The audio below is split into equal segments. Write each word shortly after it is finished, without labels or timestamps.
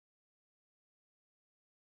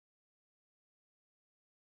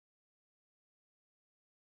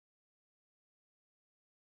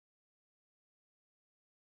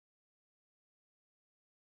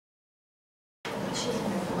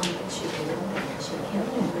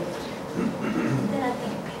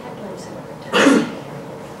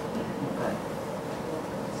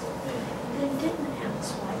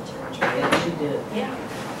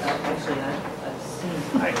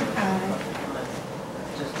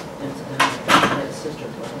sister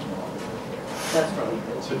playing ball. That's probably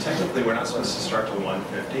good. So technically, we're not supposed to start till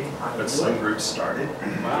 1:50, but some groups started.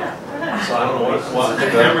 Wow. So I don't know what. Well, the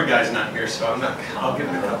camera guy's not here, so I'll give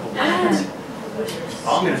it a couple minutes.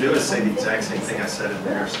 All I'm going to do is say the exact same thing I said in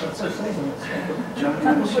there. So it's John, can I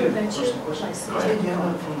ask you a personal question? Go ahead. How did you get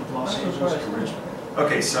from Los Angeles to Richmond?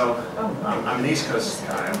 Okay, so I'm an East Coast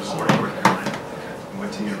guy. I was born in North Carolina. I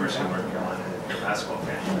went to University of North Carolina. If you're a basketball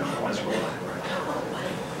fan, you know I was rolling right.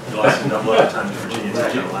 We lost a double overtime to Virginia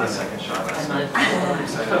Tech on the last second shot last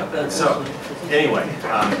night. So, anyway,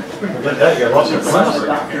 Forget that, you lost to Clemson.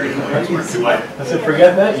 I said,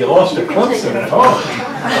 forget that, you lost to Clemson. Oh.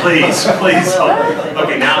 Please.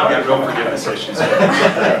 Okay, now I've got real forgiveness issues.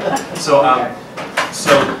 So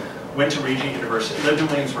went to Regent University. Lived in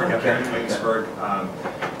Williamsburg. Got married in Williamsburg.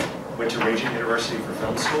 Went to Regent University for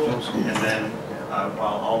film school, and then.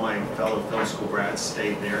 While all my fellow film school grads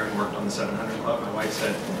stayed there and worked on the 700 Club, my wife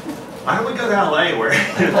said, why don't we go to LA where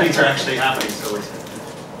things are actually happening? So we said,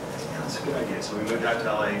 yeah, that's a good idea. So we moved out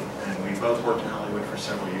to LA, and we both worked in Hollywood for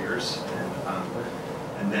several years,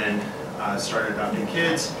 and then started adopting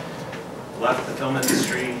kids, left the film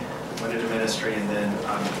industry, went into ministry, and then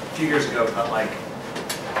a few years ago felt like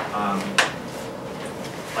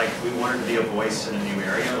we wanted to be a voice in a new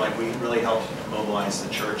area. Like we really helped mobilize the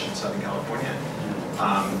church in Southern California.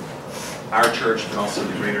 Our church, but also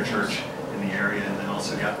the greater church in the area, and then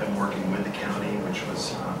also got them working with the county, which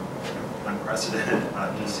was unprecedented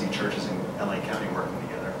to see churches in LA County working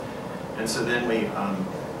together. And so then we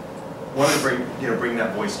wanted to bring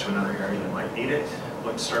that voice to another area that might need it.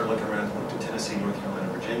 Started looking around, looked at Tennessee, North Carolina,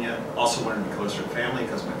 Virginia. Also wanted to be closer to family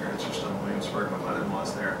because my parents are still in Williamsburg. My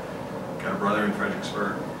mother-in-law's there. Got a brother in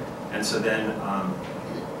Fredericksburg. And so then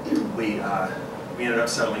we ended up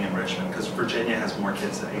settling in Richmond because Virginia has more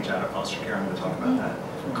kids that age out of foster care. I'm going to talk about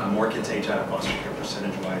that. More kids age out of foster care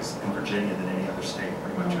percentage-wise in Virginia than any other state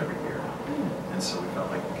pretty much every year. And so we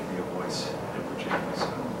felt like we could be a voice in Virginia.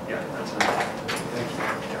 So yeah, that's it. Thank you.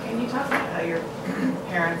 Yeah. Can you talk about how your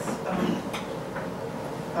parents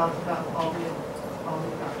felt about all the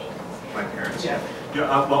adoptions? My parents? Yeah.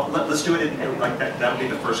 Yeah, well, let's do it like that. That would be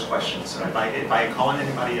the first question. So if I call on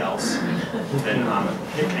anybody else, then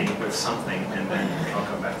hit me with something, and then I'll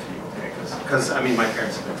come back to you. Okay? Because I mean, my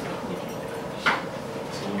parents have been.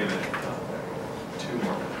 So we'll give it 2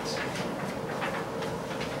 more minutes.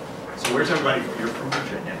 So where's everybody from? You're from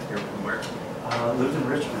Virginia. You're from where? Lived in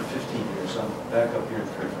Richmond 15 years. I'm back up here in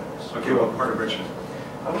Fairfax. Okay, what part of Richmond?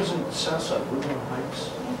 I was in the south side, Woodland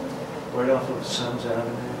Heights, right off of Sons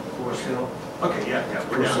Avenue, Forest Hill. Okay, yeah,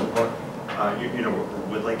 we're down. You know where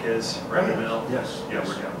Woodlake is, right in the middle? Yes. Yeah,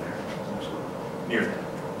 we're down there. Near there.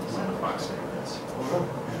 It's on the Fox State.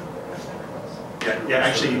 Yeah,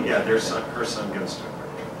 actually, yeah, her son goes to her.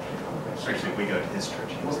 Actually, we go to his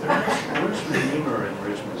church. He's there. Where's Redeemer in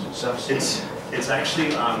Richmond? Is it South State? It's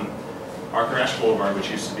actually Arthur Ashe Boulevard,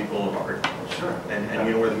 which used to be Boulevard. Sure. And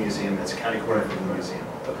you know where the museum is, catty corner from the museum.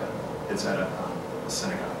 Okay. It's at a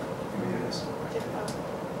synagogue.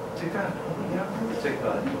 Take that. Yeah, I remember take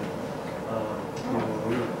that. When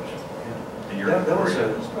we were in Richmond. And you're That was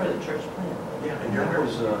It's part of the church plan. yeah, and you're that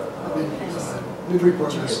was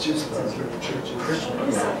Newburyport, Massachusetts, is where the church is.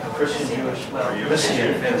 Christian Jewish, Are you?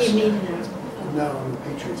 Messianic You Adventist. mean No, I'm a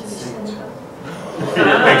Patriot Saint.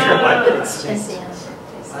 Picture what? Saint?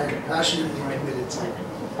 I'm passionately committed to it.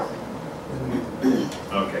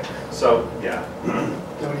 Okay, so yeah.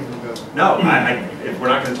 Don't even go. No, if we're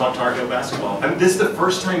not going to talk Tar Heel basketball, this is the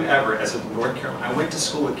first time ever as a North Carolina. I went to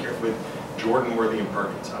school with Jordan, Worthy, and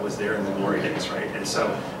Perkins. I was there in the glory days, right? And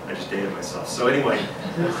so I just dated myself. So anyway,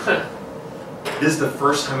 this is the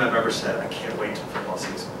first time I've ever said I can't wait till football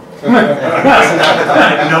season.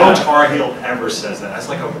 No Tar Heel ever says that. That's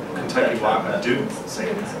like a Kentucky Wildcat Duke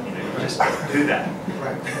saying that. You know, you just do that.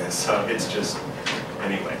 Right. So it's just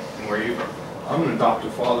anyway. And where are you from? I'm an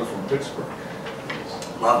adoptive father from Pittsburgh.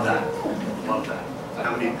 Love that. Love that.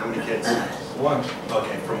 How many kids? 1.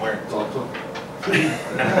 Okay, from where? Tulsa.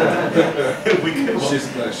 We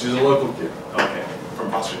could, She's a local kid. okay, from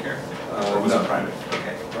foster care? Or was No. it private?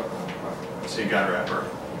 Okay. So you got her at birth?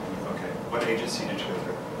 Okay. What agency did you go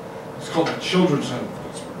through? It's called the Children's Home of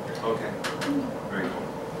Pittsburgh. Okay. Very cool.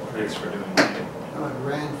 Thanks for doing that. I'm a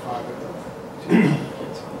grandfather of 2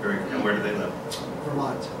 kids. Very cool. And where do they live?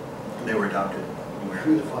 Vermont, They were adopted. Where?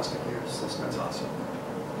 through the foster care system. That's awesome.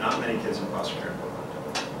 Not many kids in foster care.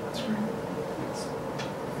 That's great. It's-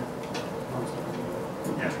 most of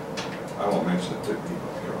them. Yeah. I won't mention the pit people.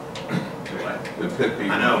 Do what? The pit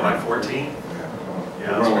people. I know, by 14?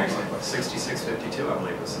 Yeah, We're that's on- crazy. 6652, I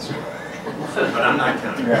believe, was this one. But I'm not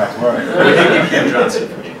counting. Yeah, We right. think you Kim Johnson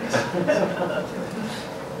from you guys.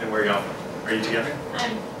 And where y'all from? Are Are you together?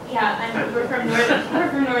 We're from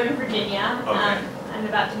Northern Virginia. Okay. I'm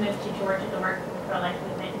about to move to Georgia to work for life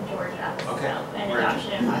movement in Georgia. Okay. So, and Where?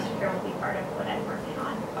 adoption and foster care will be part of what I'm working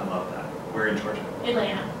on. I love that. Where in Georgia?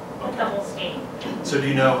 Atlanta, Okay. the whole state. So do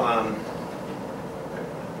you know,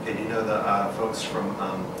 okay, do you know the folks from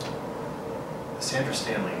Sandra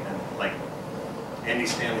Stanley and like Andy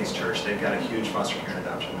Stanley's church? They've got a huge foster care and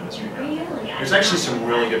adoption ministry down there. Really? There's actually some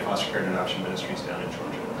really good foster care and adoption ministries down in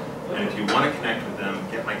Georgia. And if you want to connect with them,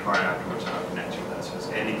 get my card afterwards and I'll connect you with that. So it's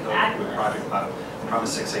Andy Coe with Project Cloud.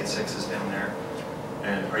 Promise 686 is down there.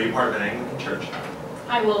 And are you part of an Anglican church?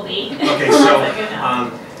 I will be. Okay,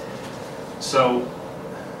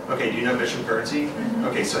 okay, do you know Bishop Guernsey? Mm-hmm.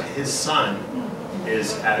 Okay, so his son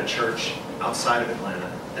is at a church outside of Atlanta,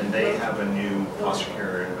 and they have a new foster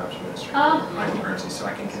care and adoption ministry, Michael Guernsey, so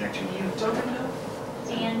I can connect you with him too.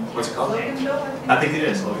 And What's it called? I think it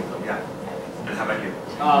is Loganville, yeah. And how about you?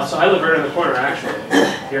 So I live right in the corner, actually.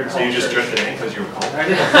 Here in So you just Church. drifted in because you were cold? No,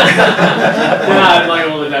 I'm like a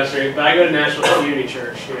little pedestrian, but I go to National Community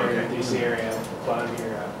Church here in the DC area, but I'm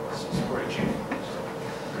here supporting Shane.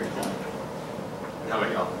 Very cool. How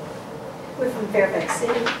about y'all? We're from Fairfax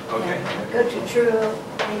City. Okay. And go to Truro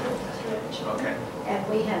Anglican Church. Okay. And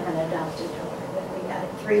we have an adopted daughter that we got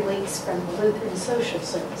 3 weeks from the Lutheran Social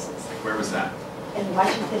Services Where was that? in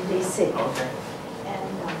Washington, D.C. Okay. And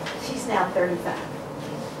she's now 35.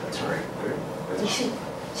 That's great. Good. And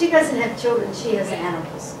she doesn't have children, she has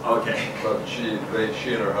animals. Okay. But she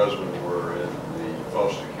and her husband were in the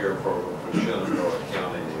foster care program for Shenandoah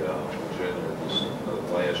County, Virginia, this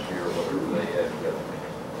last year, whatever. They had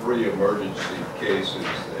 3 emergency cases,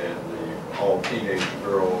 and all teenage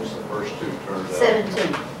girls. The first 2 turned out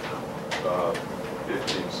 17.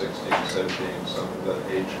 15, 16, 17, some of that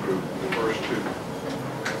age group. The first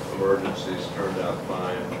 2 emergencies turned out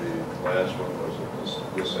fine. The last one was a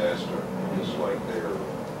disaster. Just like they're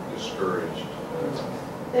discouraged.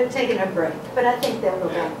 They're taking a break, but I think they'll go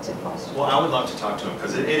back to foster. Well, I would love to talk to him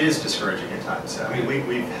because it is discouraging at times. I mean,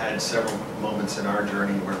 we've had several moments in our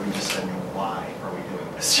journey where we just said, why are we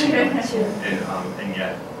doing this? You know? And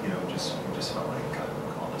yet, you know, we just felt like God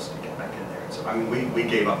called us to get back in there. So I mean, we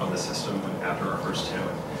gave up on the system after our first 2,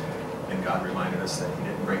 and God reminded us that He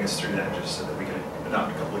didn't bring us through that just so that we could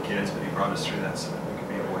adopt a couple of kids, but He brought us through that so that we could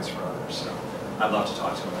be a voice for others. So I'd love to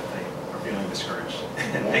talk to them if they are feeling discouraged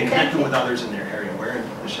and connect them with others in their area. Where in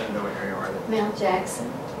the Shenandoah area are they? Mount Jackson.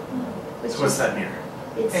 Which So what's is, that near?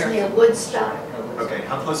 it's near Woodstock. Okay,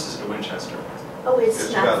 how close is it to Winchester? Oh,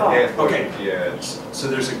 it's not about far. halfway. Okay. Yeah. It's, So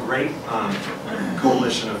there's a great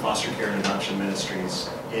coalition of foster care and adoption ministries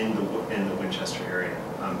in the Winchester area.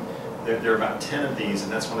 There are about 10 of these,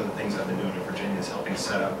 and that's one of the things I've been doing in Virginia is helping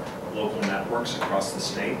set up local networks across the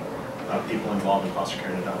state. People involved in foster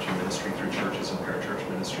care and adoption ministry through churches and parachurch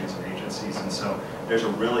ministries and agencies. And so there's a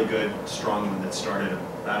really good, strong one that started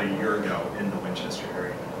about a year ago in the Winchester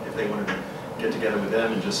area. If they wanted to get together with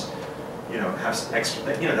them and just, you know, have some extra,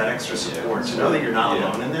 that extra support, to know that you're not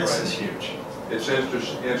alone in this is huge. it's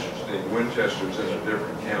interesting. Winchester's in a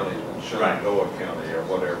different county than Shenandoah County or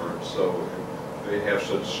whatever, and so they have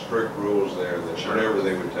such strict rules there that whenever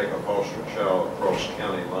they would take a foster child across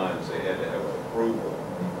county lines, they had to have approval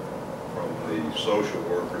from the social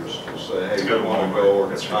workers to say, hey, we want to go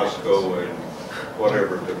to Costco and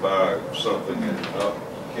whatever to buy something, and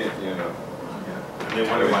can't, you know. Yeah. And they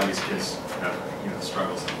wonder why these kids have,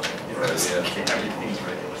 struggles in life. Everything's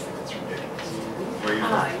ready. It's ridiculous. Where are you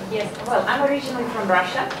from? Yes, well, I'm originally from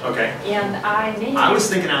Russia, Okay. and I was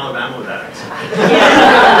thinking Alabama with that accent.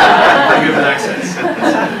 Yeah. Pretty good with accents.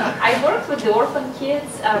 I worked with the orphan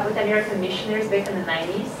kids with American missionaries back in the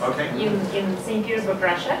 90s Okay. in St. Petersburg,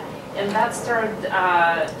 Russia, and that started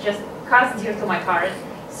just caused dear to my heart.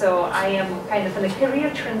 So I am kind of in a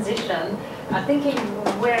career transition, thinking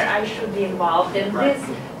where I should be involved, and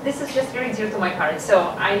this is just very dear to my heart. So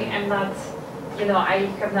I am not, I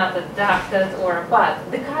have not adopted but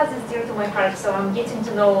the cause is dear to my heart. So I'm getting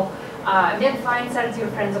to know Men Fines are dear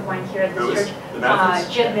friends of mine here at the church.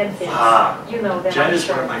 Jen Memphis. You know them. Jen is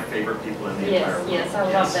one of my favorite people in the entire world. Yes,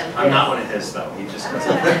 I love them. I'm not one of his though. He just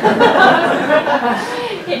doesn't.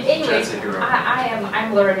 Anyway, Jen's a hero.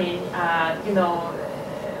 I'm learning,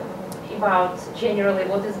 about generally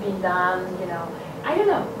what is being done, I don't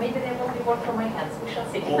know, maybe there will be work from my hands, we shall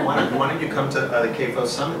see. Well, why don't you come to the KFO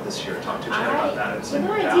Summit this year? Talk to Jen about that. It's in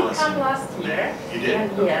I Dallas. did come last year. You did?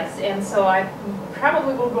 And Okay. yes, and so I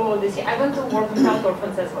probably will go this year. I went to World Without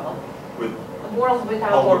Orphans as well. With, World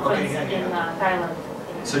Without okay, Orphans yeah. in Thailand.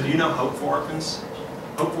 So do you know Hope for Orphans?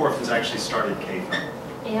 Hope for Orphans actually started KFO.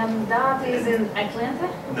 And that is in Atlanta?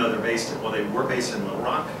 No, they were based in Little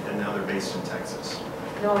Rock, and now they're based in Texas.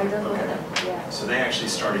 No, I don't know Okay. them, yeah. So they actually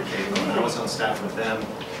started CAVO, and I was on staff with them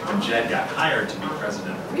when Jed got hired to be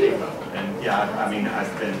president of CAVO. And yeah, I mean,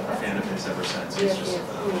 I've been a fan of his ever since. He's Yes, just yes, a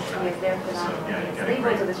phenomenal guy. yes, they're So, phenomenal. yeah, you Yes. got They a go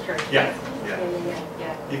great. to this church. Yeah, Yeah, yeah.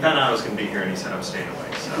 yeah. He found out I was going to be here, and he said I'm staying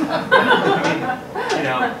away. So, I mean, you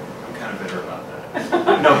know, I'm kind of bitter about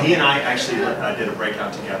that. No, he and I actually did a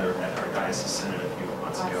breakout together at our diocese synod a few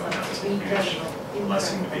months ago, and that was a huge Incredible.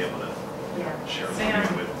 blessing to be able to Yeah. share a Sam,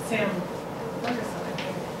 moment with. Sam Ferguson, I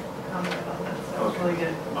think, commented on that, so it was Okay. really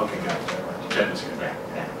good. Okay, good. Jed was good.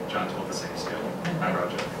 Yeah. John told the same story. I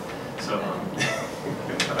wrote Joe. So,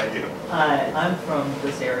 what I do? Hi, I'm from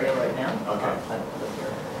this area right now. Okay. I've lived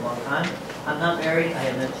here a long time. I'm not married, I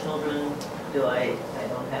have no children. I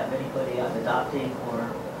don't have anybody I'm adopting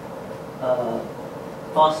or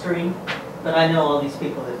fostering, but I know all these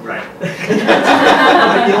people that do. Right.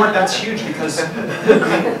 But you know what, that's huge because, I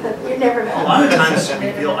mean, You never a know. lot of times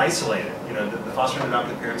we feel isolated. You know, the foster and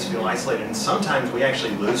adoptive parents feel isolated, and sometimes we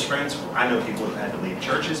actually lose friends. I know people who've had to leave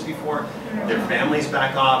churches before, their families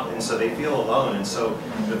back off, and so they feel alone. And so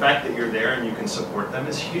the fact that you're there and you can support them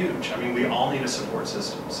is huge. I mean, we all need a support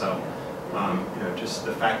system. So, you know, just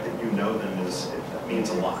the fact that you know them it means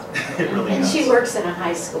a lot. It really And does. she works in a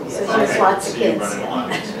high school, so she Okay, has lots of so you kids. run in a lot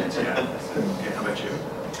of yeah. these kids, yeah. Okay, how about you?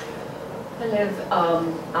 I live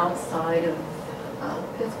outside of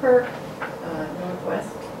Pittsburgh,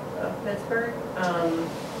 northwest of Pittsburgh.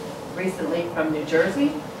 Recently from New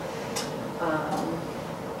Jersey.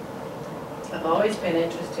 I've always been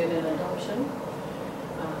interested in adoption.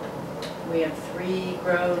 We have 3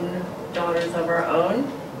 grown daughters of our own,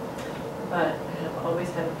 but I have always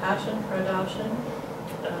had a passion for adoption.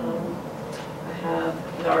 I have,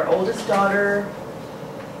 our oldest daughter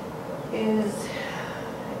is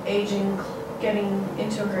aging, getting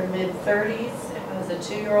into her mid-30s, has a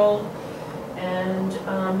 2-year-old, and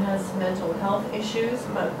has mental health issues,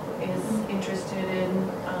 but is interested in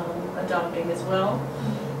adopting as well.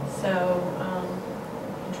 So,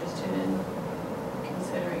 interested in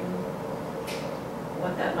considering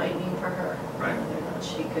what that might mean for her. Right. Whether or not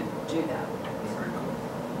she could do that. Very cool.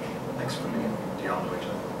 Thanks for meeting. Do y'all know each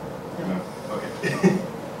other? No. Okay.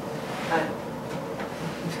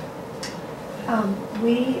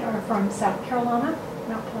 We are from South Carolina,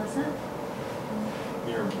 Mount Pleasant.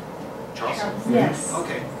 Near Charleston? Yes,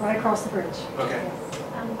 Okay, right across the bridge. okay.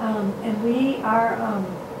 And we are,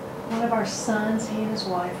 one of our sons, he and his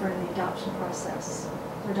wife are in the adoption process.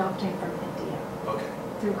 We're adopting from India Okay.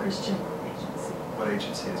 through Christian agency. What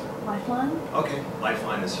agency is it? Lifeline? Okay,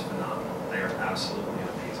 Lifeline is phenomenal. They are absolutely an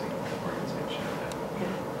amazing organization.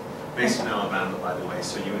 Based in Alabama, by the way,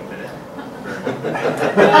 so you admit it. Very good.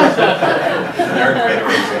 They're a great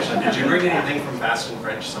organization. Did you bring anything from Fast and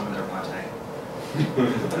French, some of their pate?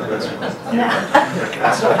 No.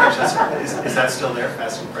 Fast and French, is that still there,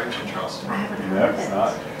 Fast and French in Charleston? I haven't No, heard it's it.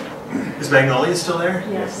 not. Is Magnolia still there?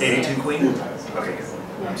 Yes. 82 Queen? Okay, good.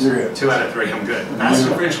 Yes. You're good. 2 out of 3, I'm good. Fast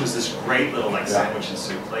and French was this great little like sandwich and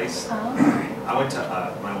soup place. Oh, I went to,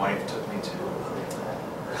 my wife took me to,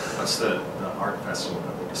 what's the art festival?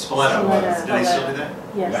 Spoleto. Spoleto. Do they still do that?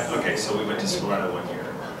 yes. Okay, so we went to Spoleto one year.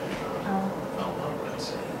 Oh. Fell in love with it.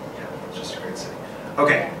 So, yeah, it's just a great city.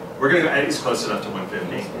 Okay, we're gonna go, Eddie's close enough to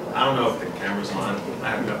 150. I don't know if the camera's on.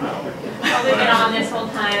 I haven't got that. Probably been on this whole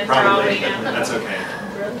time for all Probably, we know. that's okay.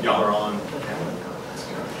 Y'all are on.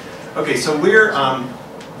 Okay, so we're, I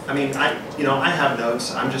mean, I have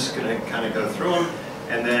notes. I'm just gonna kind of go through them,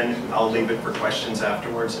 and then I'll leave it for questions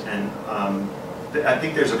afterwards. And I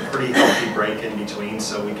think there's a pretty healthy break in between,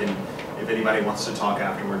 so we can, if anybody wants to talk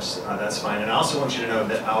afterwards, that's fine. And I also want you to know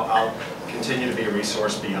that I'll continue to be a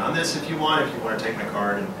resource beyond this if you want. If you want to take my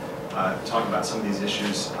card and talk about some of these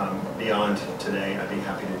issues beyond today, I'd be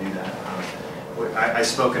happy to do that. I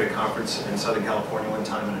spoke at a conference in Southern California one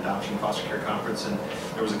time, an adoption foster care conference, and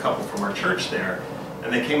there was a couple from our church there.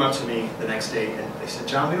 And they came up to me the next day and they said,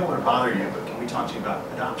 "John, we don't want to bother you, but can we talk to you about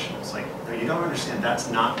adoption?" It's like, no, you don't understand, that's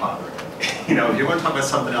not bothering me. You know, if you want to talk about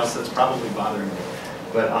something else, that's probably bothering me.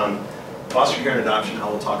 But foster care and adoption, I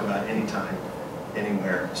will talk about anytime,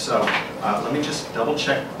 anywhere. So let me just double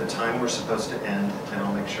check the time we're supposed to end, and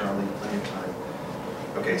I'll make sure I'll leave plenty of time.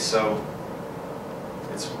 Okay, so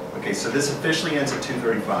this officially ends at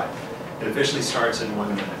 2:35. It officially starts in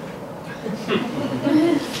 1 minute.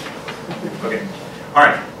 Okay. All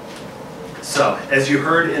right, so as you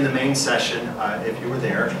heard in the main session, if you were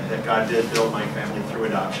there, that God did build my family through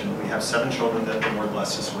adoption. We have 7 children that the Lord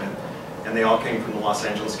blessed us with, and they all came from the Los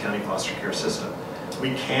Angeles County foster care system.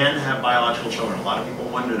 We can have biological children. A lot of people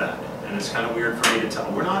wonder that, and it's kind of weird for me to tell.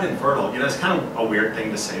 We're not infertile. You know, it's kind of a weird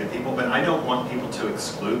thing to say to people, but I don't want people to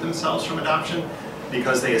exclude themselves from adoption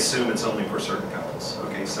because they assume it's only for certain couples.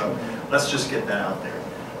 Okay, So let's just get that out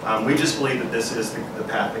there. We just believe that this is the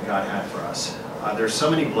path that God had for us. There's so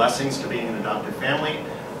many blessings to being an adoptive family.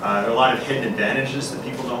 There are a lot of hidden advantages that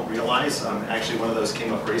people don't realize. Actually, one of those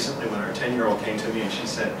came up recently when our 10-year-old came to me and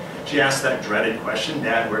she asked that dreaded question,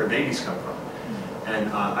 Dad, where do babies come from?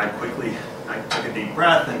 And I took a deep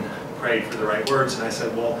breath and prayed for the right words, and I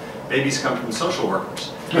said, well, babies come from social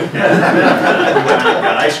workers. And we went out and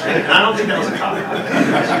got ice cream. And I don't think that was a cop out.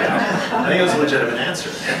 I think it was a legitimate answer.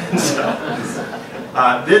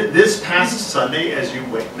 This past Sunday, as you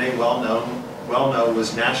may well know,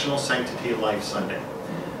 was National Sanctity of Life Sunday.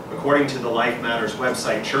 According to the Life Matters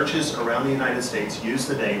website, churches around the United States use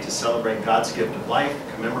the day to celebrate God's gift of life,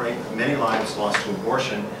 commemorate many lives lost to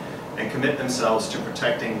abortion, and commit themselves to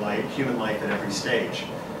protecting human life at every stage.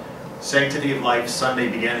 Sanctity of Life Sunday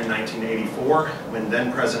began in 1984 when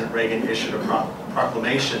then President Reagan issued a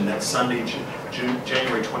proclamation that Sunday,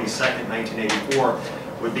 January 22nd, 1984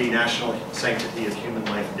 would be National Sanctity of Human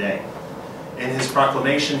Life Day. In his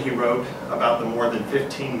proclamation, he wrote about the more than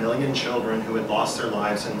 15 million children who had lost their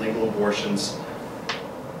lives in legal abortions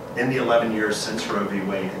in the 11 years since Roe v.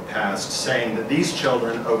 Wade had passed, saying that these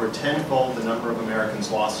children, over tenfold the number of Americans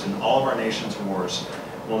lost in all of our nation's wars,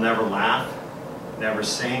 will never laugh, never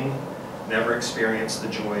sing, never experience the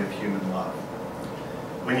joy of human love.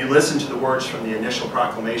 When you listen to the words from the initial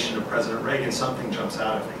proclamation of President Reagan, something jumps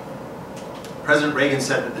out at me. President Reagan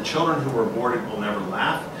said that the children who were aborted will never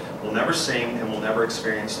laugh, will never sing, and will never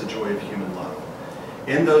experience the joy of human love.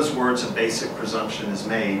 In those words, a basic presumption is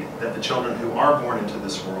made that the children who are born into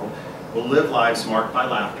this world will live lives marked by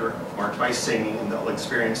laughter, marked by singing, and they'll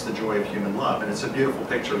experience the joy of human love. And it's a beautiful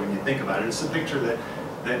picture when you think about it. It's a picture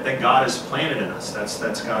that God has planted in us.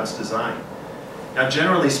 That's God's design. Now,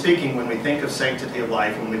 generally speaking, when we think of sanctity of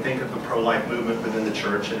life, when we think of the pro-life movement within the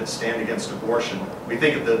church and its stand against abortion, we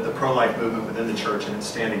think of the pro-life movement within the church and its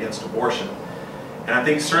stand against abortion. And I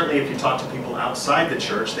think certainly if you talk to people outside the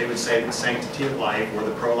church, they would say that sanctity of life, or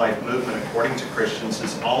the pro-life movement, according to Christians,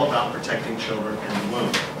 is all about protecting children in the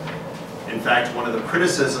womb. In fact, one of the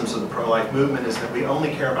criticisms of the pro-life movement is that we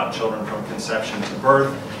only care about children from conception to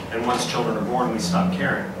birth, and once children are born, we stop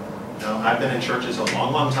caring. Now, I've been in churches a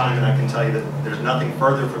long, long time, and I can tell you that there's nothing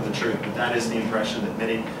further from the truth, but that is the impression that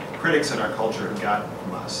many critics in our culture have gotten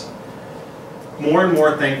from us. More and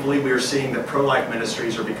more, thankfully, we are seeing that pro-life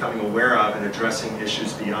ministries are becoming aware of and addressing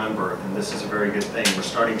issues beyond birth, and this is a very good thing. We're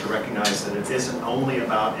starting to recognize that it isn't only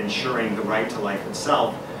about ensuring the right to life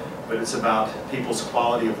itself, but it's about people's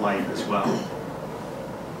quality of life as well.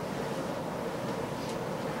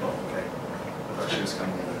 Oh, okay. I thought she was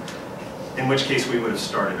coming in. In which case, we would have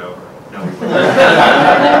started over. No, we wouldn't.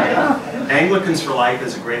 Anglicans for Life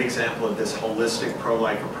is a great example of this holistic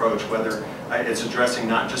pro-life approach, whether it's addressing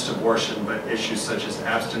not just abortion, but issues such as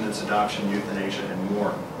abstinence, adoption, euthanasia, and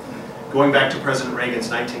more. Going back to President Reagan's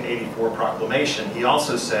 1984 proclamation, he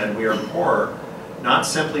also said, "We are poorer, not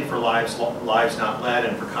simply for lives not led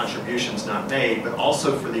and for contributions not made, but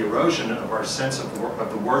also for the erosion of our sense of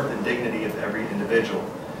the worth and dignity of every individual.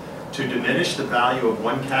 To diminish the value of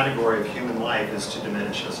one category of human life is to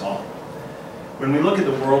diminish us all." When we look at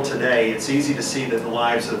the world today, it's easy to see that the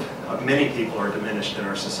lives of many people are diminished in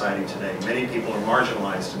our society today. Many people are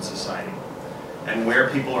marginalized in society. And where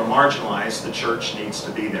people are marginalized, the church needs to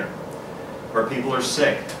be there. Where people are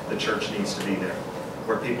sick, the church needs to be there.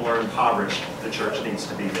 Where people are impoverished, the church needs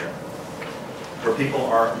to be there. Where people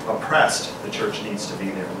are oppressed, the church needs to be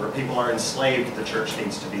there. Where people are enslaved, the church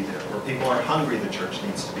needs to be there. Where people are hungry, the church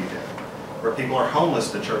needs to be there. Where people are homeless,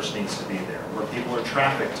 the church needs to be there. Where people are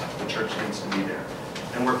trafficked, the church needs to be there.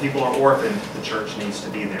 And where people are orphaned, the church needs to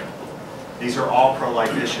be there. These are all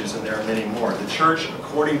pro-life issues, and there are many more. The church,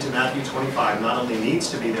 according to Matthew 25, not only needs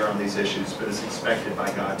to be there on these issues, but is expected by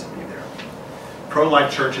God to be there. Pro-life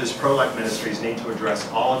churches, pro-life ministries need to address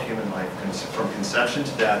all of human life, from conception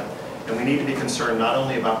to death, and we need to be concerned not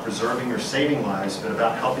only about preserving or saving lives, but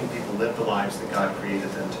about helping people live the lives that God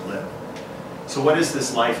created them to live. So what is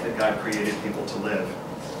this life that God created people to live?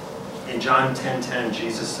 In John 10:10,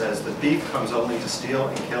 Jesus says, "The thief comes only to steal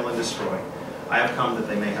and kill and destroy. I have come that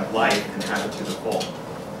they may have life and have it to the full."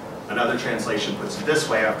 Another translation puts it this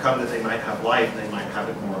way, "I've come that they might have life and they might have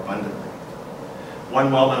it more abundantly."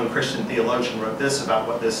 One well-known Christian theologian wrote this about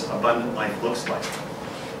what this abundant life looks like.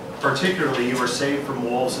 "Particularly, you are saved from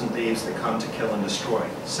wolves and thieves that come to kill and destroy,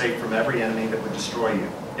 saved from every enemy that would destroy you.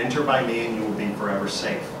 Enter by me and you will be forever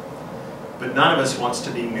safe." But none of us wants to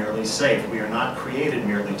be merely safe. We are not created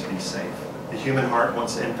merely to be safe. The human heart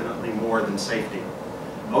wants infinitely more than safety.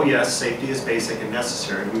 Oh yes, safety is basic and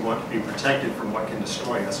necessary. We want to be protected from what can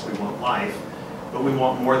destroy us. We want life, but we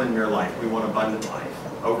want more than mere life. We want abundant life,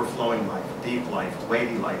 overflowing life, deep life,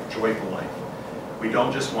 weighty life, joyful life. We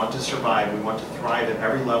don't just want to survive, we want to thrive at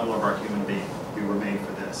every level of our human being. We were made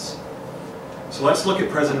for this. So let's look at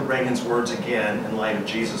President Reagan's words again in light of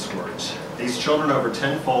Jesus' words. These children, over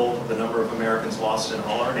tenfold the number of Americans lost in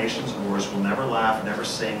all our nation's wars, will never laugh, never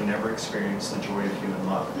sing, never experience the joy of human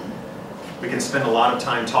love. We can spend a lot of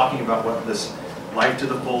time talking about what this life to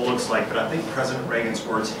the full looks like, but I think President Reagan's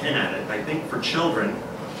words hint at it. I think for children,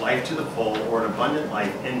 life to the full, or an abundant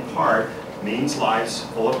life, in part, means lives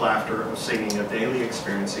full of laughter, of singing, of daily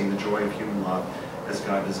experiencing the joy of human love as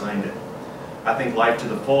God designed it. I think life to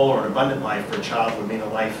the full, or an abundant life for a child, would mean a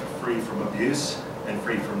life free from abuse and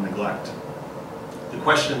free from neglect. The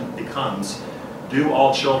question becomes, do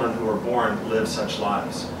all children who are born live such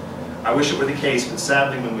lives? I wish it were the case, but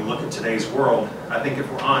sadly when we look at today's world, I think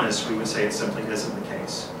if we're honest, we would say it simply isn't the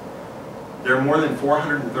case. There are more than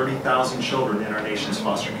 430,000 children in our nation's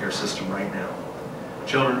foster care system right now.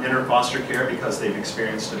 Children enter foster care because they've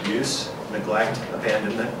experienced abuse, neglect,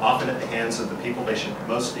 abandonment, often at the hands of the people they should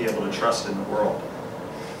most be able to trust in the world.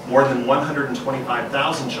 More than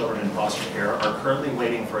 125,000 children in foster care are currently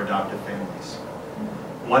waiting for adoptive families.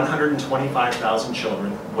 125,000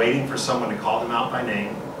 children waiting for someone to call them out by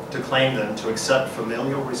name, to claim them, to accept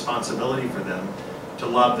familial responsibility for them, to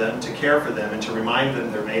love them, to care for them, and to remind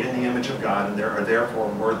them they're made in the image of God and they are therefore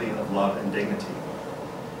worthy of love and dignity.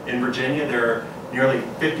 In Virginia, there are nearly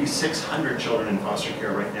 5,600 children in foster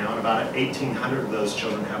care right now, and about 1,800 of those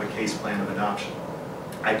children have a case plan of adoption.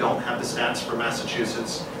 I don't have the stats for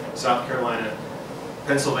Massachusetts, South Carolina,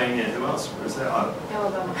 Pennsylvania, and who else? Where's that?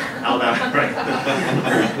 Alabama. Alabama, right.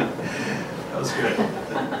 That was good.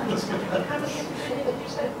 That was good. How many did you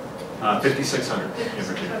say? 5,600 in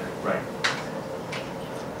Virginia, right.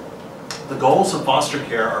 The goals of foster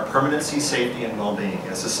care are permanency, safety, and well-being.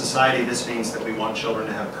 As a society, this means that we want children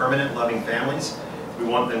to have permanent, loving families. We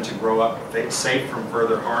want them to grow up safe from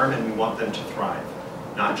further harm, and we want them to thrive.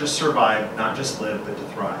 Not just survive, not just live, but to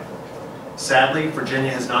thrive. Sadly,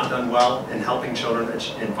 Virginia has not done well in helping children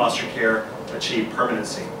in foster care achieve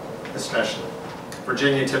permanency, especially.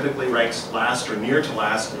 Virginia typically ranks last or near to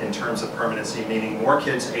last in terms of permanency, meaning more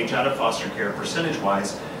kids age out of foster care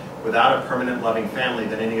percentage-wise without a permanent loving family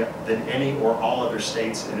than any or all other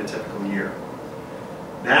states in a typical year.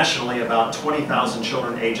 Nationally, about 20,000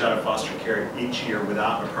 children age out of foster care each year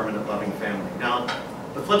without a permanent loving family. Now,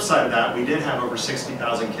 the flip side of that, we did have over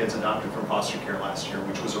 60,000 kids adopted from foster care last year,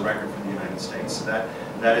 which was a record for the United States. So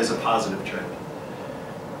that is a positive trend.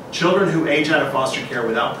 Children who age out of foster care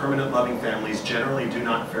without permanent loving families generally do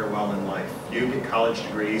not fare well in life. Few get college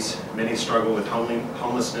degrees, many struggle with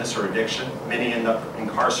homelessness or addiction, many end up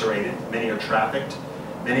incarcerated, many are trafficked,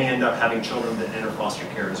 many end up having children that enter foster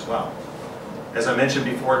care as well. As I mentioned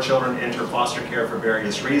before, children enter foster care for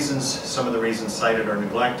various reasons. Some of the reasons cited are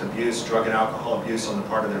neglect, abuse, drug and alcohol abuse on the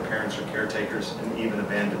part of their parents or caretakers, and even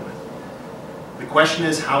abandonment. The question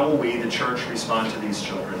is, how will we, the church, respond to these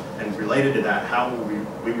children? And related to that, how will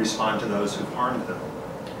we respond to those who've harmed them?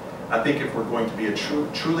 I think if we're going to be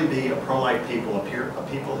truly be a pro-life people, a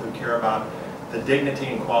people who care about the dignity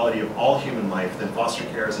and quality of all human life, then foster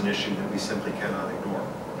care is an issue that we simply cannot ignore.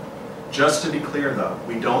 Just to be clear though,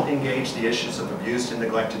 we don't engage the issues of abused and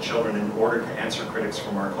neglected children in order to answer critics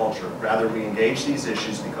from our culture. Rather, we engage these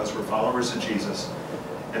issues because we're followers of Jesus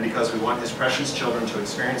and because we want his precious children to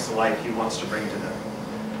experience the life he wants to bring to them.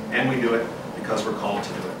 And we do it because we're called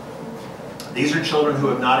to do it. These are children who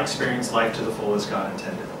have not experienced life to the full as God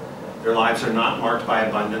intended. Their lives are not marked by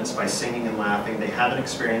abundance, by singing and laughing. They haven't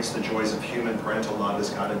experienced the joys of human parental love as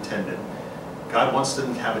God intended. God wants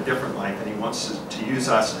them to have a different life, and he wants to use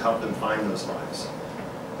us to help them find those lives.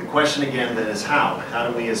 The question again then is how? How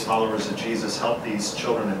do we as followers of Jesus help these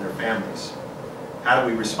children and their families? How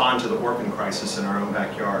do we respond to the orphan crisis in our own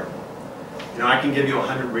backyard? You know, I can give you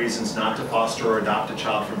 100 reasons not to foster or adopt a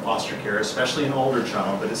child from foster care, especially an older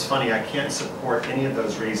child, but it's funny, I can't support any of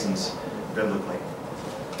those reasons biblically.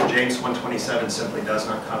 James 1:27 simply does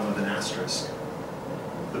not come with an asterisk.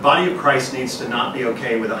 The body of Christ needs to not be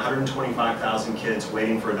okay with 125,000 kids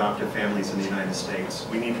waiting for adoptive families in the United States.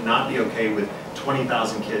 We need to not be okay with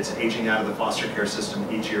 20,000 kids aging out of the foster care system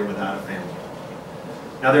each year without a family.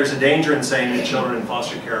 Now there's a danger in saying that children in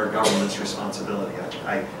foster care are government's responsibility.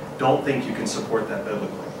 I don't think you can support that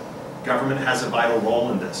biblically. Government has a vital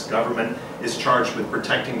role in this. Government is charged with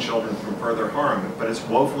protecting children from further harm, but it's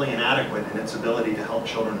woefully inadequate in its ability to help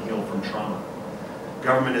children heal from trauma.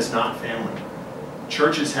 Government is not family.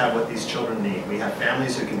 Churches have what these children need. We have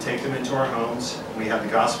families who can take them into our homes. We have the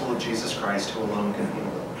gospel of Jesus Christ who alone can heal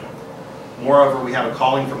them. Moreover, we have a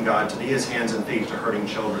calling from God to be his hands and feet to hurting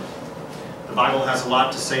children. The Bible has a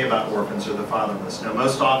lot to say about orphans or the fatherless. Now,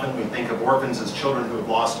 most often we think of orphans as children who have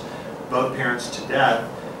lost both parents to death,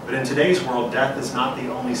 but in today's world, death is not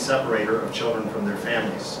the only separator of children from their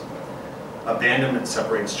families. Abandonment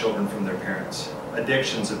separates children from their parents.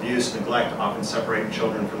 Addictions, abuse, neglect often separate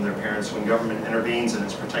children from their parents when government intervenes in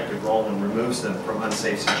its protective role and removes them from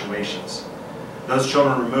unsafe situations. Those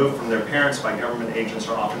children removed from their parents by government agents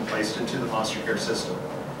are often placed into the foster care system.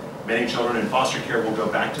 Many children in foster care will go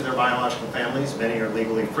back to their biological families. Many are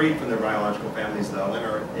legally freed from their biological families, though, and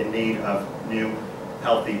are in need of new,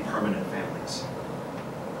 healthy, permanent families.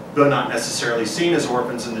 Though not necessarily seen as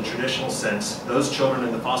orphans in the traditional sense, those children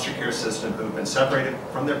in the foster care system who have been separated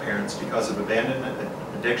from their parents because of abandonment,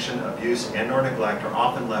 addiction, abuse, and/or neglect are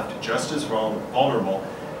often left just as vulnerable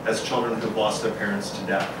as children who have lost their parents to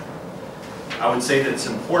death. I would say that it's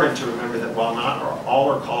important to remember that while not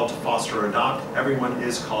all are called to foster or adopt, everyone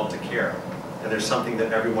is called to care. And there's something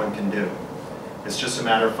that everyone can do. It's just a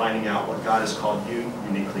matter of finding out what God has called you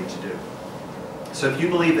uniquely to do. So if you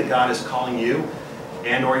believe that God is calling you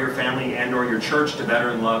and/or your family and/or your church to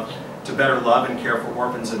better love and care for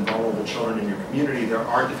orphans and vulnerable children in your community, there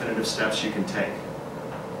are definitive steps you can take.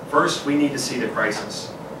 First, we need to see the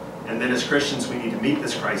crisis. And then as Christians, we need to meet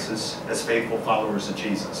this crisis as faithful followers of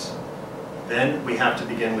Jesus. Then we have to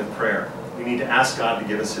begin with prayer. We need to ask God to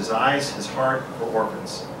give us His eyes, His heart for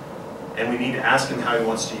orphans. And we need to ask Him how He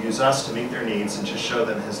wants to use us to meet their needs and to show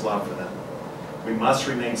them His love for them. We must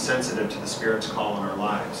remain sensitive to the Spirit's call in our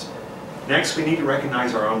lives. Next, we need to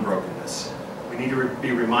recognize our own brokenness. We need to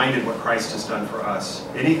be reminded what Christ has done for us.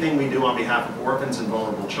 Anything we do on behalf of orphans and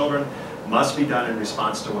vulnerable children must be done in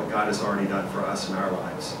response to what God has already done for us in our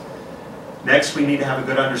lives. Next, we need to have a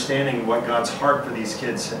good understanding of what God's heart for these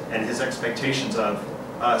kids and His expectations of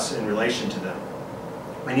us in relation to them.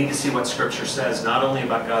 We need to see what Scripture says, not only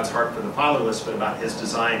about God's heart for the fatherless, but about His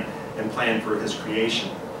design and plan for His creation.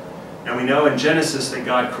 And we know in Genesis that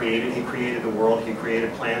God created. He created the world. He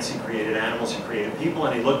created plants. He created animals. He created people.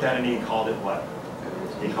 And He looked at it and He called it what?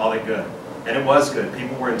 He called it good. And it was good.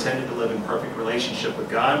 People were intended to live in perfect relationship with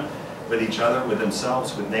God, with each other, with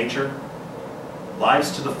themselves, with nature.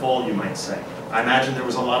 Lives to the full, you might say. I imagine there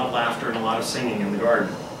was a lot of laughter and a lot of singing in the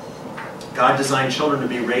garden. God designed children to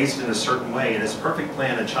be raised in a certain way. In His perfect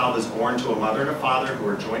plan, a child is born to a mother and a father who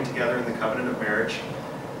are joined together in the covenant of marriage.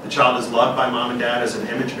 The child is loved by mom and dad as an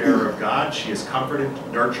image bearer of God. She is comforted,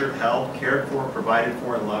 nurtured, held, cared for, provided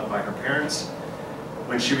for, and loved by her parents.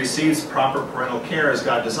 When she receives proper parental care as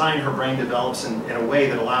God designed, her brain develops in a way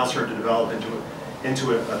that allows her to develop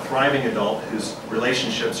into a thriving adult whose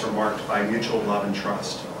relationships are marked by mutual love and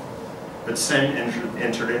trust. But sin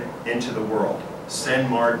entered into the world. Sin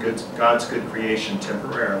marred God's good creation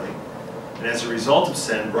temporarily. And as a result of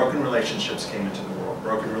sin, broken relationships came into the world.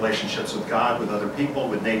 Broken relationships with God, with other people,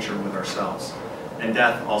 with nature, with ourselves. And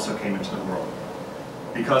death also came into the world.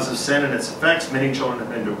 Because of sin and its effects, many children have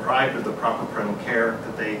been deprived of the proper parental care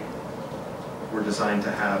that they were designed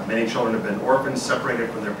to have. Many children have been orphans, separated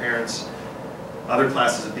from their parents. Other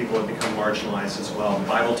classes of people have become marginalized as well. The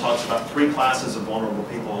Bible talks about three classes of vulnerable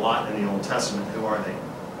people a lot in the Old Testament. Who are they?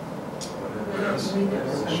 Widows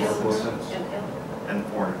and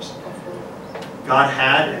foreigners. God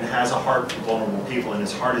had and has a heart for vulnerable people, and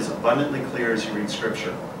His heart is abundantly clear as you read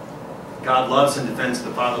Scripture. God loves and defends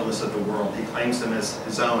the fatherless of the world. He claims them as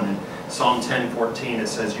His own. In Psalm 10:14 it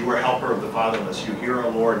says, "You are helper of the fatherless. You hear, O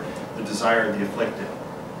Lord, the desire of the afflicted."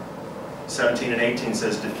 17 and 18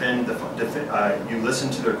 says, you listen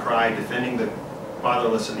to their cry, defending the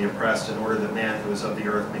fatherless and the oppressed, in order that man who is of the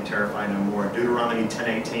earth may terrify no more. Deuteronomy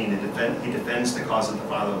 10:18, He defends the cause of the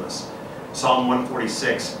fatherless. Psalm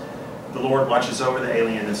 146, the Lord watches over the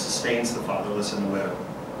alien and sustains the fatherless and the widow.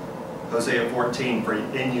 Hosea 14, for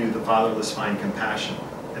in you the fatherless find compassion.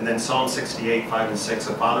 And then Psalm 68, 5 and 6,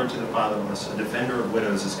 a father to the fatherless, a defender of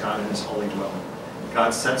widows is God in His holy dwelling.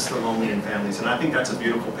 God sets the lonely in families, and I think that's a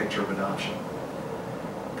beautiful picture of adoption.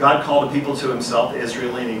 God called a people to Himself,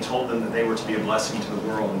 Israel, and He told them that they were to be a blessing to the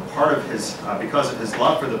world. And part of because of His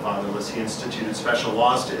love for the fatherless, He instituted special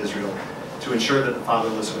laws to Israel to ensure that the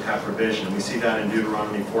fatherless would have provision. We see that in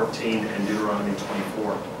Deuteronomy 14 and Deuteronomy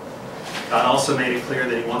 24. God also made it clear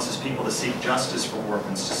that He wants His people to seek justice for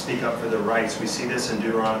orphans, to speak up for their rights. We see this in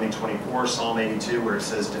Deuteronomy 24, Psalm 82, where it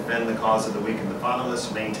says, defend the cause of the weak and the fatherless,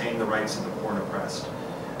 maintain the rights of the poor and oppressed.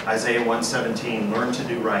 Isaiah 1:17, learn to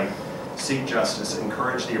do right, seek justice,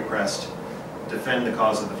 encourage the oppressed, defend the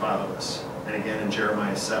cause of the fatherless. And again in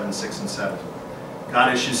Jeremiah 7, 6 and 7.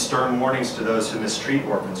 God issues stern warnings to those who mistreat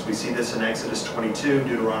orphans. We see this in Exodus 22,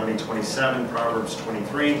 Deuteronomy 27, Proverbs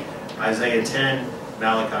 23, Isaiah 10,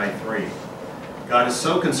 Malachi 3. God is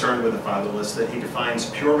so concerned with the fatherless that he defines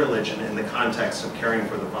pure religion in the context of caring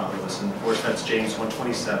for the fatherless. And of course, that's James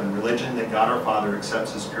 1:27. Religion that God our Father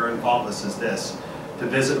accepts as pure and faultless is this: to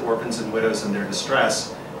visit orphans and widows in their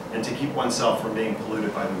distress, and to keep oneself from being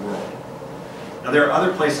polluted by the world. Now, there are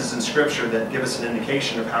other places in Scripture that give us an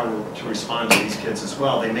indication of how we're to respond to these kids as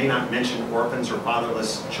well. They may not mention orphans or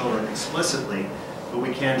fatherless children explicitly, but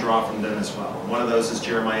we can draw from them as well. One of those is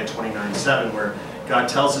Jeremiah 29:7, where God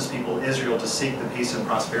tells his people Israel to seek the peace and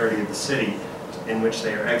prosperity of the city in which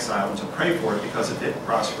they are exiled and to pray for it, because if it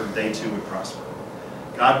prospered, they too would prosper.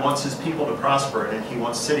 God wants his people to prosper, and he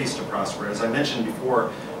wants cities to prosper. As I mentioned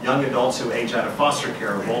before, young adults who age out of foster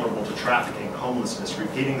care are vulnerable to trafficking, homelessness,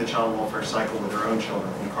 repeating the child welfare cycle with their own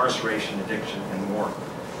children, incarceration, addiction, and more.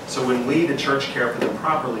 So when we, the church, care for them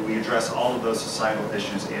properly, we address all of those societal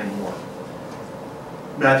issues and more.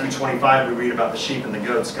 Matthew 25, we read about the sheep and the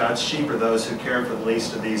goats. God's sheep are those who care for the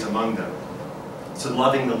least of these among them. So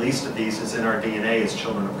loving the least of these is in our DNA as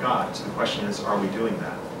children of God. So the question is, are we doing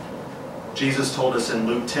that? Jesus told us in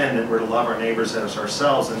Luke 10 that we're to love our neighbors as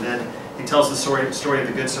ourselves, and then he tells the story of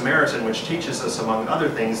the Good Samaritan, which teaches us, among other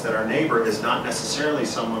things, that our neighbor is not necessarily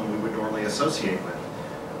someone we would normally associate with.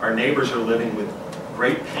 Our neighbors are living with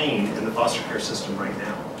great pain in the foster care system right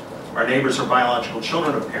now. Our neighbors are biological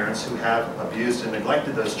children of parents who have abused and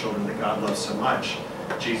neglected those children that God loves so much.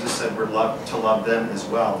 Jesus said we're to love them as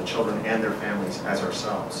well, the children and their families, as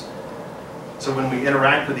ourselves. So when we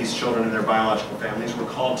interact with these children and their biological families, we're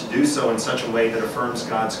called to do so in such a way that affirms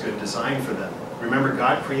God's good design for them. Remember,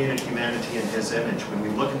 God created humanity in his image. When we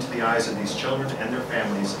look into the eyes of these children and their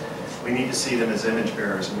families, we need to see them as image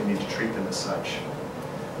bearers, and we need to treat them as such.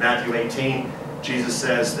 Matthew 18, Jesus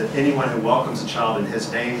says that anyone who welcomes a child in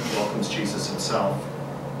his name welcomes Jesus himself.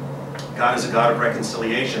 God is a God of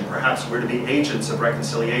reconciliation. Perhaps we're to be agents of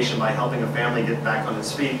reconciliation by helping a family get back on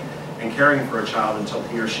its feet and caring for a child until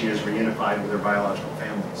he or she is reunified with their biological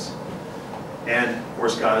families. And, of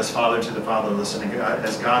course, God is father to the fatherless, and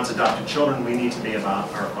as God's adopted children, we need to be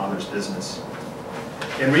about our Father's business.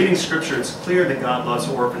 In reading Scripture, it's clear that God loves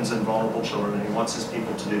orphans and vulnerable children, and he wants his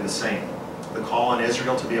people to do the same. The call on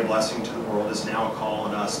Israel to be a blessing to the world is now a call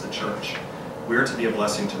on us, the church. We're to be a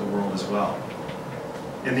blessing to the world as well.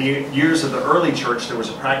 In the years of the early church, there was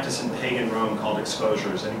a practice in pagan Rome called exposure.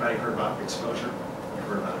 Has anybody heard about exposure? You've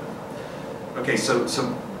heard about it. Okay, so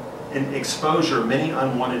in exposure, many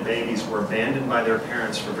unwanted babies were abandoned by their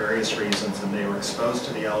parents for various reasons, and they were exposed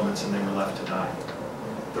to the elements and they were left to die.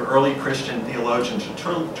 The early Christian theologian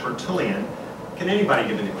Tertullian, can anybody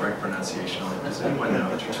give me the correct pronunciation on it? Does anyone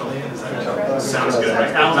know? Tertullian? Is that sounds good,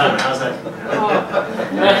 right? Alabama, how's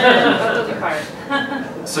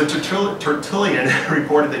that? So Tertullian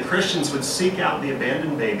reported that Christians would seek out the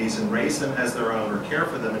abandoned babies and raise them as their own, or care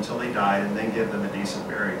for them until they died, and then give them a decent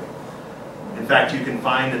burial. In fact, you can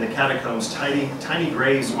find in the catacombs tiny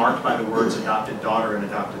graves marked by the words adopted daughter and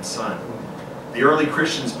adopted son. The early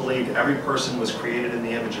Christians believed every person was created in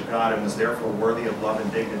the image of God and was therefore worthy of love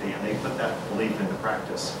and dignity, and they put that belief into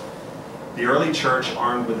practice. The early church,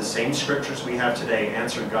 armed with the same scriptures we have today,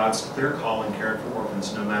 answered God's clear call and cared for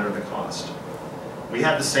orphans no matter the cost. We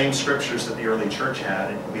have the same scriptures that the early church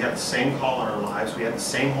had, and we have the same call on our lives. We have the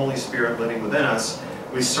same Holy Spirit living within us.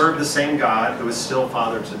 We serve the same God who is still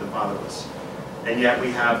Father to the fatherless. And yet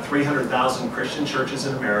we have 300,000 Christian churches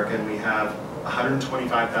in America, and we have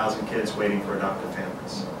 125,000 kids waiting for adoptive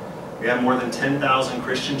families. We have more than 10,000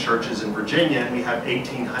 Christian churches in Virginia, and we have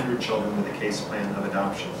 1,800 children with a case plan of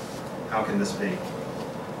adoption. How can this be?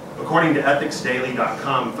 According to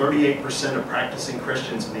ethicsdaily.com, 38% of practicing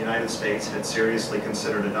Christians in the United States had seriously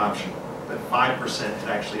considered adoption, but 5% had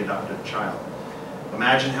actually adopted a child.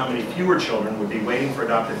 Imagine how many fewer children would be waiting for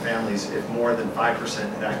adopted families if more than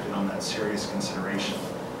 5% had acted on that serious consideration.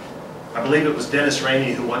 I believe it was Dennis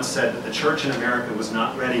Ramey who once said that the church in America was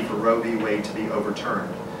not ready for Roe v. Wade to be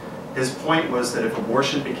overturned. His point was that if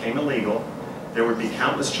abortion became illegal, there would be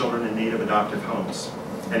countless children in need of adoptive homes,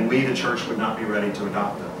 and we, the church, would not be ready to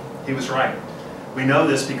adopt them. He was right. We know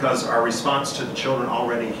this because our response to the children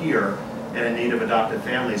already here and in need of adopted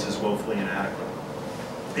families is woefully inadequate.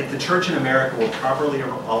 If the church in America were properly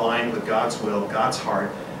aligned with God's will, God's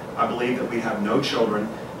heart, I believe that we'd have no children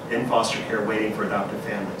in foster care waiting for adoptive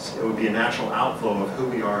families. It would be a natural outflow of who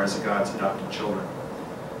we are as God's adopted children.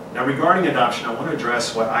 Now, regarding adoption, I want to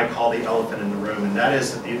address what I call the elephant in the room, and that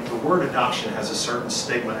is that the word adoption has a certain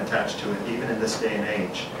stigma attached to it, even in this day and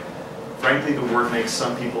age. Frankly, the word makes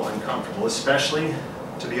some people uncomfortable, especially,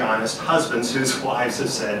 to be honest, husbands whose wives have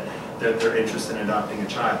said that they're interested in adopting a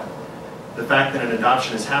child. The fact that an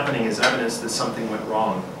adoption is happening is evidence that something went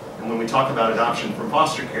wrong. And when we talk about adoption from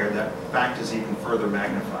foster care, that fact is even further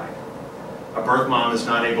magnified. A birth mom is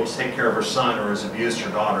not able to take care of her son or has abused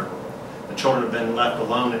her daughter. The children have been left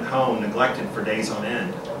alone at home, neglected for days on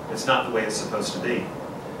end. It's not the way it's supposed to be.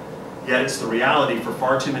 Yet it's the reality for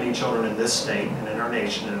far too many children in this state and in our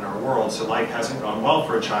nation and in our world, so life hasn't gone well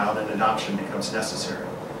for a child and adoption becomes necessary.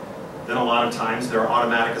 Then a lot of times there are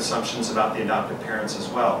automatic assumptions about the adopted parents as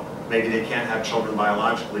well. Maybe they can't have children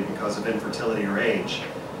biologically because of infertility or age,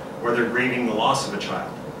 or they're grieving the loss of a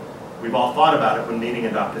child. We've all thought about it when meeting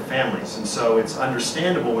adopted families, and so it's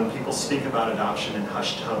understandable when people speak about adoption in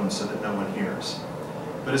hushed tones so that no one hears.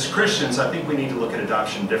 But as Christians, I think we need to look at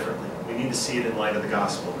adoption differently. We need to see it in light of the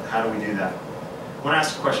gospel. How do we do that? I want to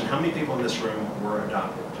ask a question. How many people in this room were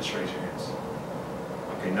adopted? Just raise your hands.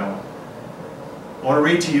 Okay, no one. I want to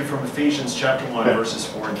read to you from Ephesians chapter 1, verses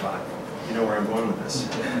 4 and 5. You know where I'm going with this.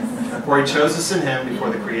 For he chose us in him before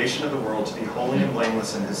the creation of the world to be holy and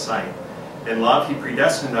blameless in his sight. In love, he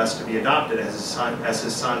predestined us to be adopted as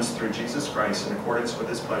his sons through Jesus Christ in accordance with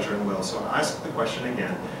his pleasure and will. So I'll ask the question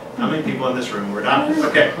again. How many people in this room were adopted?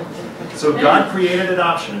 Okay. So God created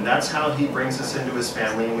adoption, and that's how he brings us into his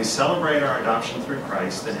family, and we celebrate our adoption through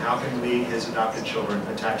Christ. Then how can we, his adopted children,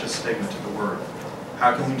 attach a stigma to the word?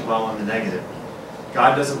 How can we dwell on the negative?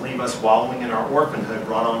 God doesn't leave us wallowing in our orphanhood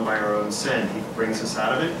brought on by our own sin. He brings us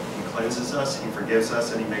out of it, he cleanses us, he forgives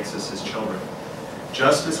us, and he makes us his children.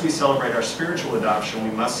 Just as we celebrate our spiritual adoption,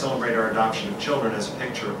 we must celebrate our adoption of children as a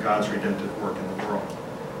picture of God's redemptive work in the world.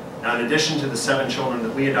 Now, in addition to the 7 children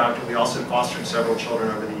that we adopted, we also fostered several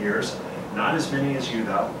children over the years. Not as many as you,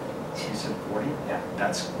 though. You said 40? Yeah.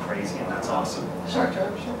 That's crazy, and that's awesome. Short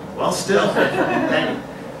term, sure. Well, still.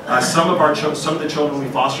 Some of the children we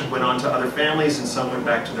fostered went on to other families, and some went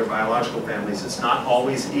back to their biological families. It's not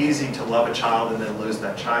always easy to love a child and then lose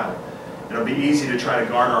that child. It'll be easy to try to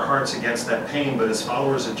guard our hearts against that pain, but as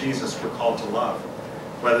followers of Jesus, we're called to love.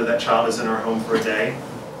 Whether that child is in our home for a day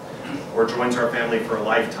or joins our family for a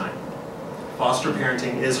lifetime. Foster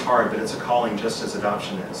parenting is hard, but it's a calling just as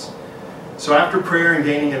adoption is. So after prayer and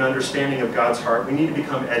gaining an understanding of God's heart, we need to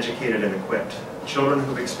become educated and equipped. Children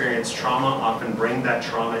who've experienced trauma often bring that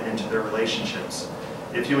trauma into their relationships.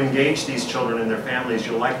 If you engage these children in their families,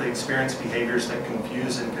 you'll likely experience behaviors that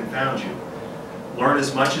confuse and confound you. Learn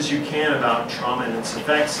as much as you can about trauma and its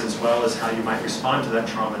effects, as well as how you might respond to that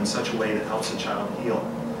trauma in such a way that helps a child heal.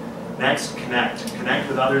 Next, connect. Connect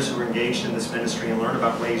with others who are engaged in this ministry and learn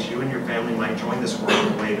about ways you and your family might join this work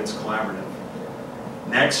in a way that's collaborative.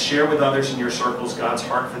 Next, share with others in your circles God's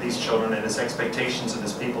heart for these children and his expectations of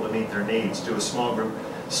his people to meet their needs. Do a small group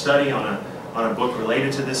study on a book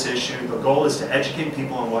related to this issue. The goal is to educate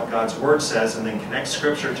people on what God's word says and then connect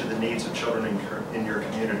scripture to the needs of children in your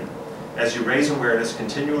community. As you raise awareness,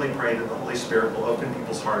 continually pray that the Holy Spirit will open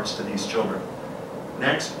people's hearts to these children.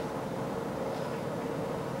 Next,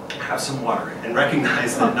 have some water and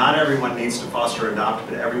recognize that not everyone needs to foster or adopt,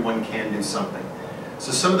 but everyone can do something.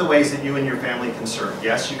 So some of the ways that you and your family can serve.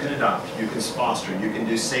 Yes, you can adopt, you can foster, you can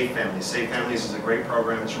do Safe Families. Safe Families is a great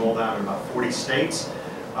program. It's rolled out in about 40 states,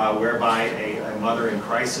 whereby a mother in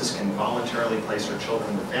crisis can voluntarily place her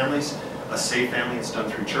children into families. A Safe Family, it's done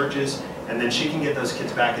through churches, and then she can get those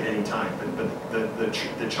kids back at any time. But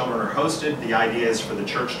the children are hosted. The idea is for the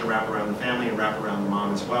church to wrap around the family and wrap around the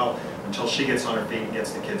mom as well until she gets on her feet and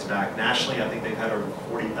gets the kids back. Nationally, I think they've had over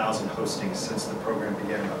 40,000 hostings since the program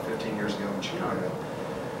began about 15 years ago in Chicago.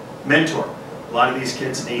 Mentor. A lot of these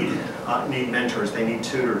kids need mentors. They need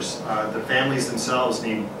tutors. The families themselves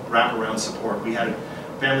need wraparound support. We had a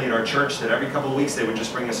family in our church that every couple of weeks they would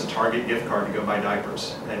just bring us a Target gift card to go buy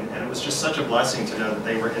diapers. And it was just such a blessing to know that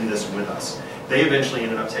they were in this with us. They eventually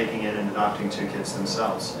ended up taking in and adopting 2 kids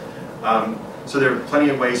themselves. So there are plenty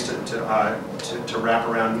of ways to wrap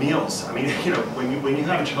around meals. I mean, you know, when you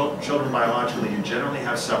have children biologically, you generally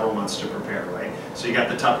have several months to prepare, right? So you got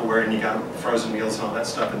the Tupperware and you got frozen meals and all that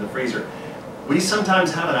stuff in the freezer. We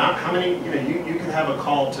sometimes have how many, you know, you can have a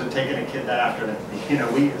call to take in a kid that afternoon. You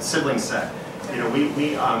know, siblings set. You know,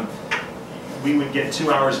 we would get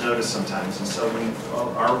 2 hours notice sometimes, and so when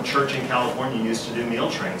our church in California used to do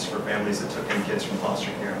meal trains for families that took in kids from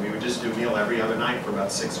foster care, and we would just do meal every other night for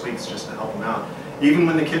about 6 weeks just to help them out. Even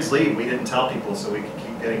when the kids leave, we didn't tell people so we could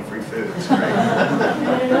keep getting free food. It was great.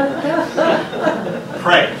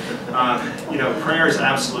 Pray. You know, prayer is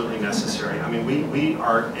absolutely necessary. I mean, we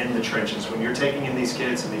are in the trenches. When you're taking in these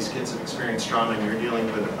kids, and these kids have experienced trauma, and you're dealing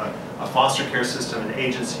with a foster care system, an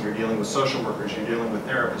agency, you're dealing with social workers, you're dealing with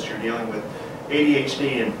therapists, you're dealing with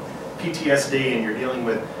ADHD and PTSD, and you're dealing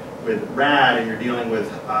with RAD, and you're dealing with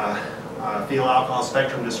fetal alcohol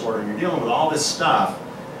spectrum disorder, and you're dealing with all this stuff,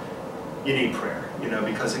 you need prayer.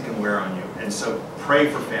 because it can wear on you. And so pray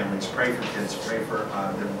for families, pray for kids, pray for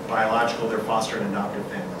their biological, their foster and adoptive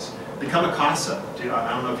families. Become a CASA. I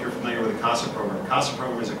don't know if you're familiar with the CASA program. The CASA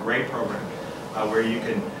program is a great program where you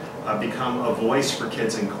can become a voice for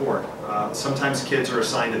kids in court. Sometimes kids are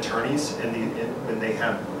assigned attorneys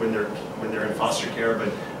when they're in foster care, but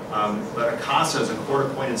a CASA is a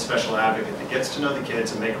court-appointed special advocate that gets to know the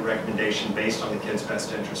kids and make a recommendation based on the kid's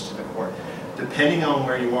best interest to the court. Depending on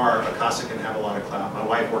where you are, a CASA can have a lot of clout. My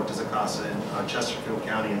wife worked as a CASA in Chesterfield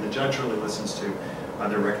County, and the judge really listens to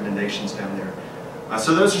their recommendations down there.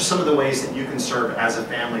 So those are some of the ways that you can serve as a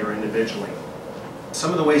family or individually.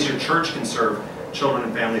 Some of the ways your church can serve children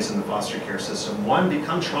and families in the foster care system. One,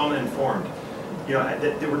 become trauma informed.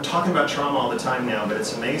 We're talking about trauma all the time now, but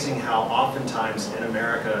it's amazing how oftentimes in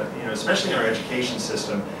America, especially in our education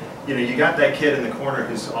system, you got that kid in the corner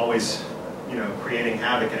who's always, creating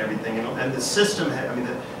havoc and everything. And the system,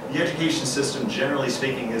 the education system, generally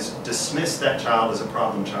speaking, has dismissed that child as a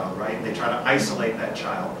problem child, right? They try to isolate that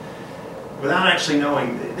child without actually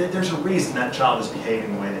knowing that there's a reason that child is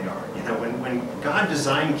behaving the way they are. When God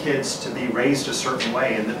designed kids to be raised a certain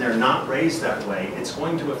way and then they're not raised that way, it's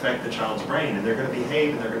going to affect the child's brain, and they're going to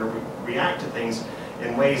behave and they're going to react to things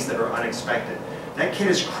in ways that are unexpected. That kid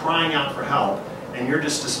is crying out for help, and you're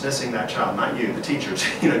just dismissing that child, not you, the teachers,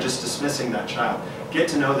 just dismissing that child. Get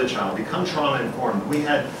to know the child, become trauma informed. We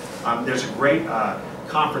had, there's a great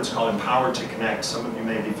conference called Empowered to Connect. Some of you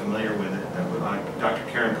may be familiar with it. Dr.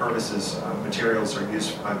 Karen Purvis's materials are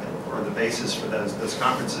used or the basis for those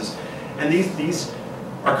conferences. And these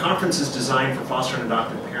are conferences designed for foster and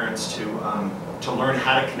adoptive parents to learn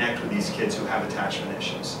how to connect with these kids who have attachment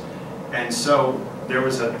issues. And so there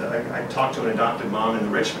was I talked to an adoptive mom in the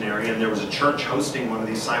Richmond area, and there was a church hosting one of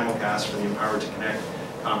these simulcasts for the Empowered to Connect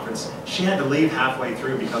conference. She had to leave halfway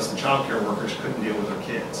through because the child care workers couldn't deal with her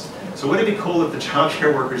kids. So wouldn't it be cool if the child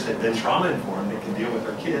care workers had been trauma informed and could deal with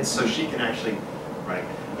her kids so she can actually, right?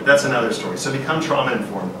 But that's another story. So become trauma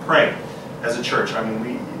informed. Pray as a church.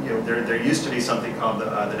 There used to be something called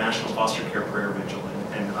the National Foster Care Prayer Vigil,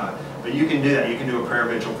 but you can do that. You can do a prayer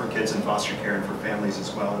vigil for kids in foster care and for families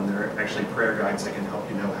as well, and there are actually prayer guides that can help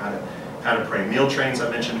you know how to pray. Meal trains, I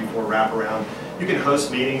mentioned before, wrap around. You can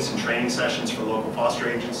host meetings and training sessions for local foster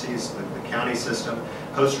agencies, the county system,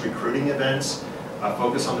 host recruiting events.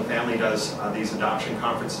 Focus on the Family does these adoption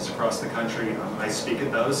conferences across the country. I speak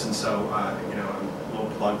at those, and so I'm a little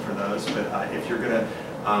plug for those. But if you're going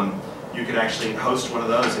to, you could actually host one of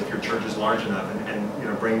those if your church is large enough, and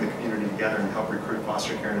bring the community together and help recruit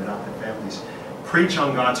foster care and adopted families. Preach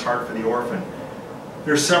on God's heart for the orphan.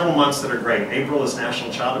 There's several months that are great. April is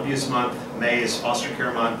National Child Abuse Month, May is Foster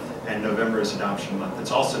Care Month, and November is Adoption Month.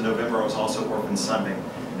 It's also, November is also Orphan Sunday,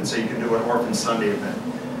 and so you can do an Orphan Sunday event.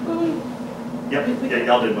 Yep, yeah,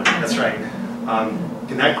 y'all did one, that's right.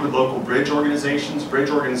 Connect with local bridge organizations.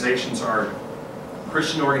 Bridge organizations are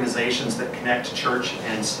Christian organizations that connect church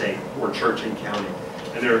and state, or church and county.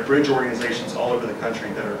 And there are bridge organizations all over the country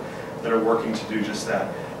that are working to do just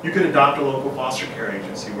that. You could adopt a local foster care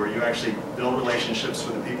agency where you actually build relationships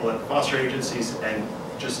with the people at the foster agencies and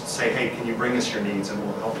just say, hey, can you bring us your needs, and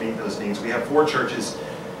we'll help meet those needs. We have 4 churches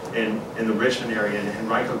in the Richmond area in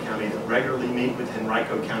Henrico County that regularly meet with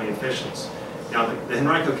Henrico County officials. Now, the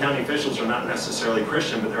Henrico County officials are not necessarily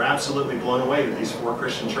Christian, but they're absolutely blown away that these 4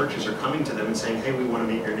 Christian churches are coming to them and saying, hey, we want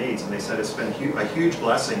to meet your needs. And they said it's been a huge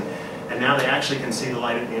blessing. And now they actually can see the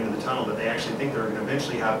light at the end of the tunnel, that they actually think they're going to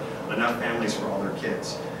eventually have enough families for all their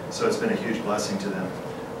kids. So it's been a huge blessing to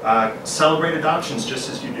them. Celebrate adoptions just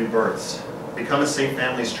as you do births. Become a Safe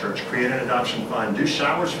Families Church. Create an adoption fund. Do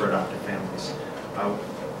showers for adopted families.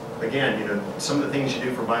 Again, some of the things you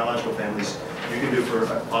do for biological families, you can do for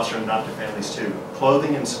foster and adopted families too.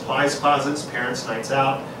 Clothing and supplies closets, parents' nights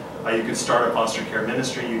out. You could start a foster care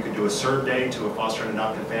ministry. You could do a serve day to a foster and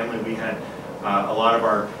adopted family. We had a lot of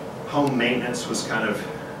our home maintenance was kind of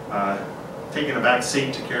taking a back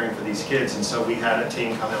seat to caring for these kids, and so we had a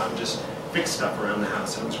team come out and just fix stuff around the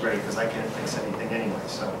house. It was great because I can't fix anything anyway.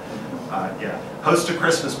 So yeah, host a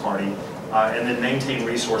Christmas party. And then maintain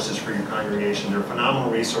resources for your congregation. There are phenomenal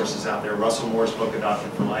resources out there. Russell Moore's book,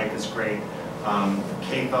 Adopted for Life, is great.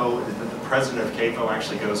 CAFO, the president of CAFO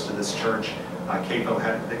actually goes to this church.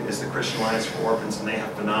 CAFO is the Christian Alliance for Orphans, and they have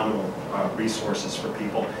phenomenal resources for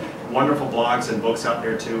people. Wonderful blogs and books out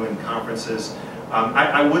there too, and conferences.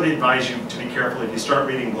 I would advise you to be careful if you start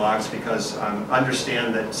reading blogs, because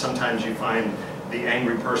understand that sometimes you find the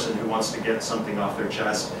angry person who wants to get something off their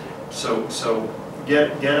chest. So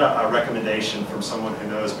get a recommendation from someone who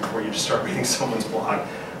knows before you just start reading someone's blog,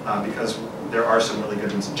 because there are some really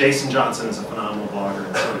good ones. Jason Johnson is a phenomenal blogger,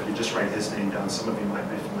 and so if you just write his name down, some of you might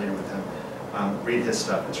be familiar with him. Read his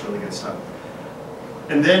stuff, it's really good stuff.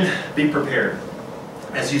 And then be prepared.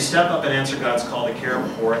 As you step up and answer God's call to care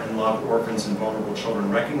for and love orphans and vulnerable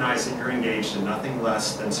children, recognize that you're engaged in nothing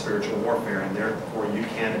less than spiritual warfare, and therefore you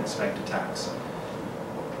can expect attacks.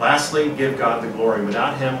 Lastly, give God the glory.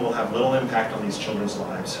 Without Him, we'll have little impact on these children's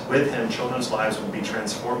lives. With Him, children's lives will be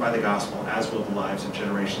transformed by the gospel, as will the lives of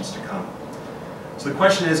generations to come. So the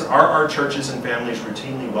question is, are our churches and families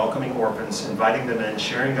routinely welcoming orphans, inviting them in,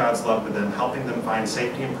 sharing God's love with them, helping them find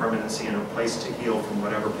safety and permanency and a place to heal from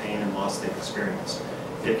whatever pain and loss they've experienced?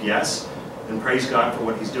 If yes, then praise God for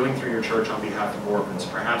what He's doing through your church on behalf of orphans.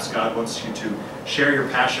 Perhaps God wants you to share your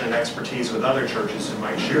passion and expertise with other churches who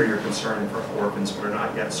might share your concern for orphans but are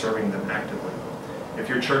not yet serving them actively. If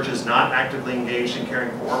your church is not actively engaged in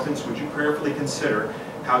caring for orphans, would you prayerfully consider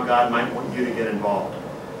how God might want you to get involved?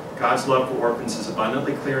 God's love for orphans is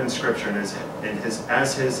abundantly clear in Scripture, and as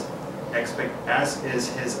is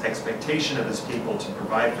His expectation of His people to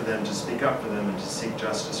provide for them, to speak up for them, and to seek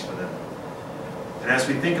justice for them. And as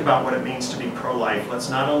we think about what it means to be pro-life, let's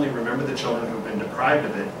not only remember the children who have been deprived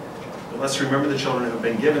of it, but let's remember the children who have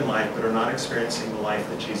been given life but are not experiencing the life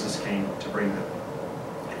that Jesus came to bring them.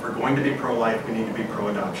 If we're going to be pro-life, we need to be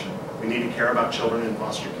pro-adoption. We need to care about children in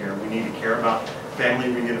foster care. We need to care about family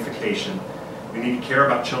reunification. We need to care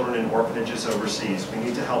about children in orphanages overseas. We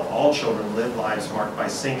need to help all children live lives marked by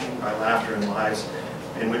singing, by laughter, and lives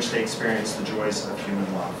in which they experience the joys of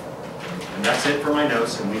human love. And that's it for my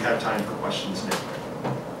notes, and we have time for questions now.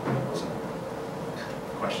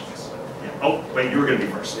 Questions? Yeah. Oh, wait, you were going to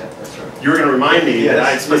be first. Yeah, that's right. You were going to remind me that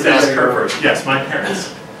I was supposed to ask Yes. her first. Yes, my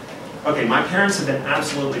parents. Okay, my parents have been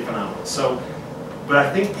absolutely phenomenal. So, but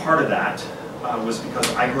I think part of that was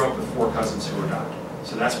because I grew up with 4 cousins who were adopted.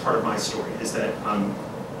 So that's part of my story, is that on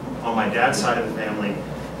my dad's side of the family,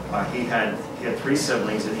 he had 3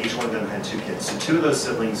 siblings, and each one of them had 2 kids. So 2 of those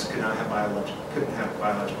siblings couldn't have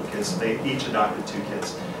biological kids, so they each adopted 2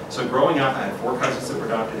 kids. So growing up, I had 4 cousins that were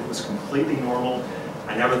adopted. It was completely normal.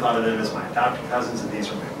 I never thought of them as my adopted cousins, and these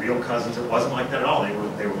are my real cousins. It wasn't like that at all.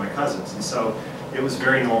 They were my cousins. And so it was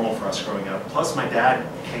very normal for us growing up. Plus, my dad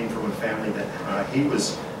came from a family that he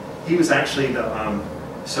was actually the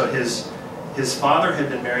so his father had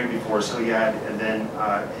been married before, so he had, and then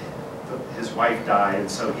his wife died,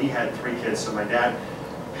 and so he had 3 kids. So my dad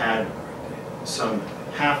had some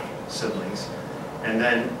half siblings, and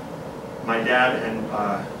then my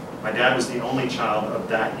dad was the only child of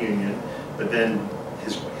that union. But then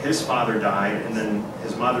his father died, and then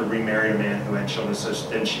his mother remarried a man who had children. So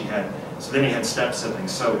then he had step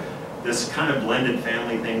siblings. So this kind of blended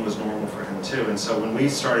family thing was normal for him too. And so when we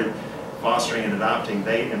started fostering and adopting,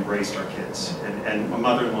 they embraced our kids, and my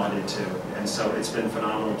mother-in-law did too. And so it's been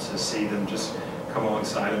phenomenal to see them just come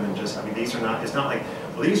alongside them and just, I mean, these are not, it's not like,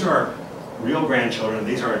 well, these are our real grandchildren,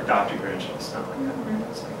 these are adopted grandchildren. It's not like that.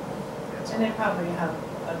 It's like, yeah, And they probably have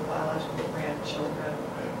biological grandchildren.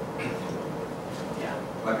 Yeah.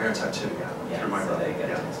 my parents had 2, yeah, Yeah, through my so brother. they get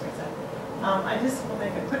Yeah. to experience that. I just will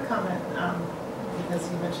make a quick comment,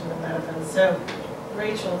 because you mentioned the Medifin. So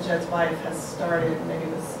Rachel, Jed's wife, has started, maybe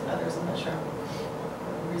with others, I'm not sure,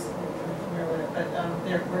 recently become familiar with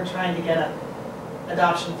it, but we're trying to get a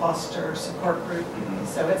adoption foster support group.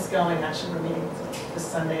 So it's going, actually we're meeting this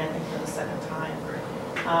Sunday, I think, for the 2nd time.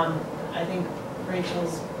 I think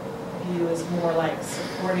Rachel's view is more like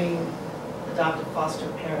supporting adopted foster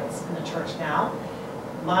parents in the church now.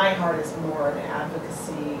 My heart is more the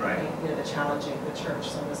advocacy, Right. the challenging the church,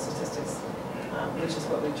 some of the statistics, which is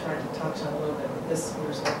what we tried to touch on a little bit with this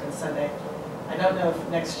year's Orphan Sunday. I don't know if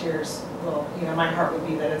next year's will, my heart would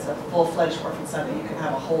be that it's a full-fledged Orphan Sunday. You can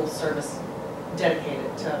have a whole service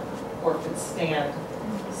dedicated to orphan stand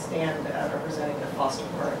representing the foster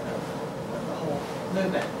part of the whole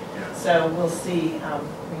movement. Yeah. So we'll see, I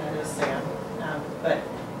know Sam, but,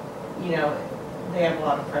 they have a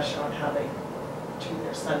lot of pressure on how they treat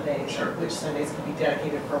their Sundays, Sure. which Sundays can be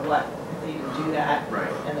dedicated for what, if they even do that,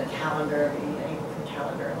 Right. and the calendar, the Anglican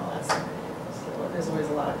calendar and all that stuff. So there's always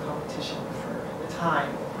a lot of competition for the time.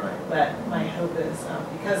 Right. But my hope is,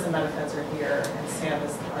 because the Medifins are here, and Sam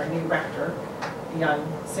is our new rector, a young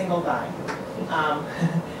single guy,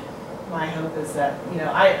 my hope is that,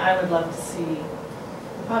 I would love to see,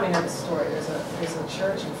 you probably know the story, there's a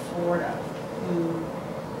church in Florida who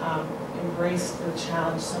embraced the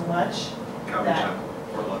challenge so much Calvary that Chapel,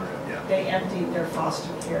 Fort Lauderdale, yeah. they emptied their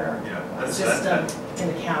foster care Yeah, system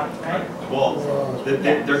in the county, right? Well,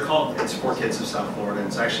 they're called, it's 4 Kids of South Florida, and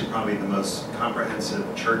it's actually probably the most comprehensive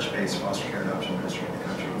church-based foster care adoption ministry in the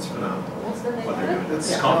country. It's phenomenal What's the name what of they're it? doing.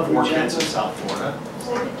 It's Yeah. called 4 Kids of South Florida.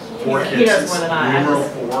 4 He knows Kids, more than I. numeral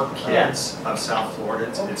 4 Kids of South Florida.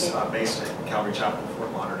 It's Okay. based at Calvary Chapel,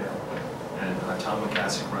 Fort Lauderdale. And Tom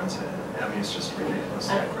McCassick runs it. I mean, it's just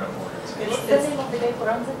ridiculously incredible organization. What's the name of the guy who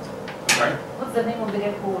runs it? Sorry? What's the name of the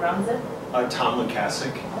guy who runs it? Tom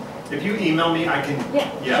McCassick. If you email me, I can,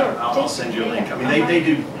 Yeah, sure. I'll send you a link. I mean, they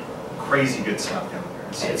do crazy good stuff down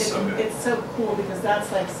there. It's so good. It's so cool because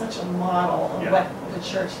that's like such a model of what the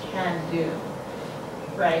church can do,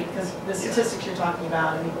 right? Because the statistics you're talking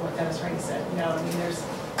about, and even what Dennis Rainey said, you know, I mean,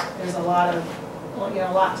 there's a lot of, well, you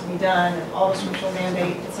know, a lot to be done, and all the scriptural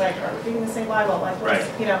mandate. It's like, are we reading the same Bible? Like, right.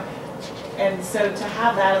 You know, and so to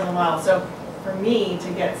have that as a model. So for me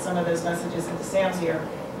to get some of those messages into Sam's ear,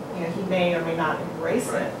 you know, he may or may not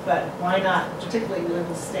embrace it, but why not? Particularly, we live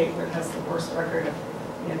in a state where it has the worst record of,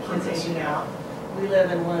 you know, kids aging out. We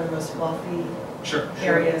live in one of the most wealthy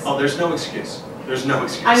areas. Oh, there's no excuse. There's no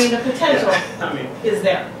excuse. I mean, the potential I mean, is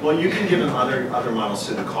there. Well, you can give them other models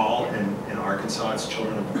to the call in Arkansas. It's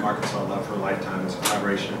Children of Arkansas Love for a Lifetime. It's a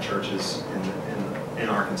collaboration of churches in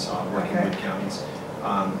Arkansas working with counties.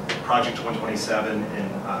 Project 127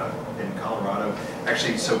 in Colorado.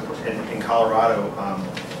 Actually, so in Colorado,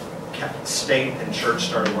 state and church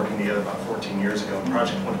started working together about 14 years ago.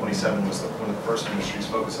 Project 127 was one of the first ministries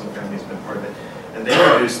focused on the family, has been part of it. And they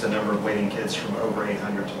reduced the number of waiting kids from over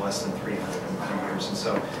 800 to less than 300 in a few years. And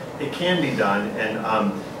so it can be done. And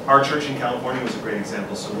our church in California was a great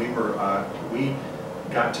example. So we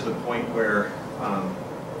got to the point where,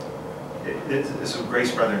 it's a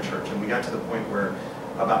Grace Brethren Church, and we got to the point where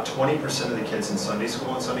about 20% of the kids in Sunday school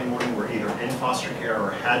on Sunday morning were either in foster care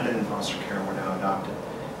or had been in foster care and were now adopted.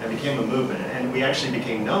 And became a movement, and we actually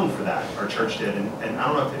became known for that, our church did. And I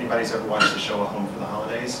don't know if anybody's ever watched the show A Home for the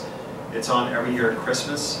Holidays. It's on every year at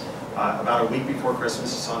Christmas. About a week before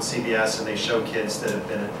Christmas, it's on CBS, and they show kids that have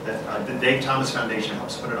been, the Dave Thomas Foundation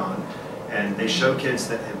helps put it on, and they show kids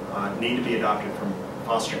that need to be adopted from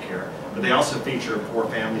foster care. But they also feature 4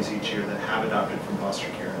 families each year that have adopted from foster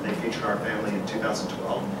care, and they featured our family in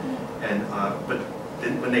 2012. And but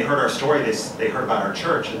then when they heard our story, they heard about our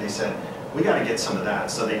church, and they said, we got to get some of that.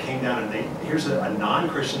 So they came down, and here's a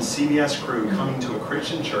non-Christian CBS crew coming to a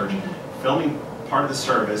Christian church, filming part of the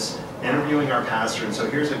service, interviewing our pastor, and so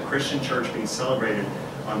here's a Christian church being celebrated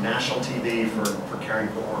on national TV for caring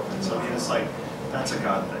for orphans. So I mean, it's like, that's a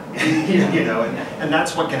God thing, you know, and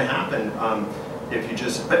that's what can happen if you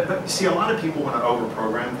just, but see, a lot of people want to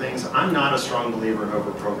over-program things. I'm not a strong believer in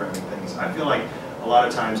over-programming things. I feel like a lot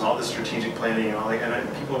of times all the strategic planning and all that,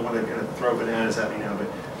 and people want to throw bananas at me now,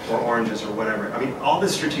 or oranges or whatever. I mean, all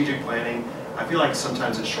this strategic planning, I feel like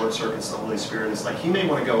sometimes it short circuits the Holy Spirit. It's like he may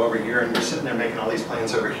want to go over here, and you're sitting there making all these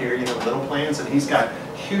plans over here, you know, little plans, and he's got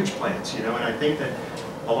huge plans, you know. And I think that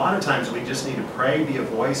a lot of times we just need to pray, be a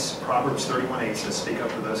voice. Proverbs 31:8 says, "Speak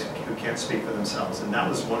up for those who can't speak for themselves." And that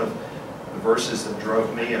was one of the verses that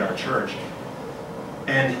drove me at our church.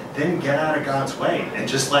 And then get out of God's way and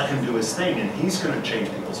just let him do his thing, and he's going to change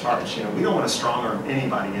people's hearts. You know, we don't want to strong arm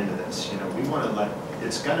anybody into this. You know, we want to let,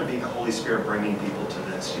 it's got to be the Holy Spirit bringing people to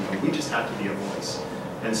this. You know, we just have to be a voice.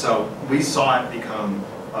 And so we saw it become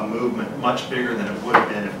a movement much bigger than it would have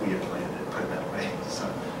been if we had planned it, put it that way.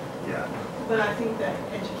 So, yeah. But I think that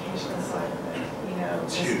educational side of it, you know,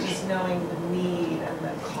 just knowing the need and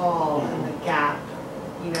the call and the gap,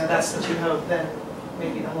 you know, that's what you hope that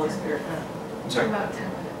maybe the Holy Spirit kind of. Sorry? About 10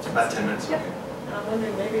 minutes. About 10 minutes, okay. And I'm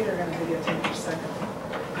wondering, maybe they're going to videotape your second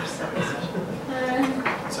session.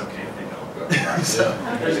 It's okay if they don't. So,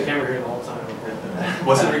 There's a camera here the whole time.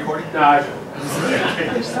 was it recording? No, I don't.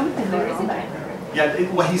 There's something there, isn't there?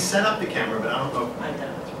 Yeah, well, he set up the camera, but I don't know. I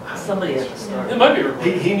know. Somebody has to start. It might be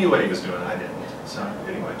recording. He knew what he was doing, I didn't. So,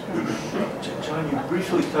 anyway. John, you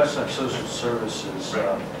briefly touched on social services.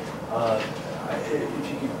 If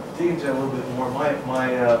you could dig into that a little bit more,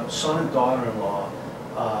 my son and daughter-in-law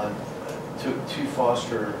took 2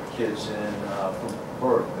 foster kids in from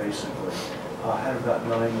birth, basically. Had about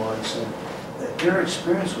 9 months, and their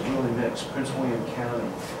experience was really mixed. Prince William County,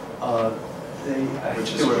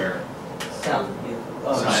 Which is where? South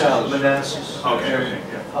Manassas. Okay.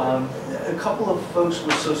 Yeah. A couple of folks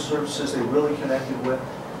with social services they really connected with.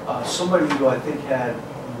 Somebody who I think had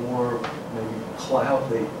more maybe clout,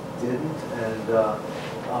 they didn't, and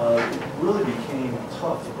it really became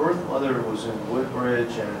tough. The birth mother was in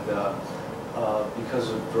Woodbridge, and because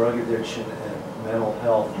of drug addiction and mental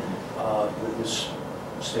health, this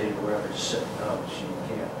state or wherever just said no, she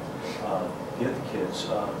can't get the kids.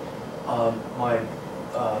 My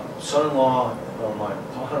son-in-law, or my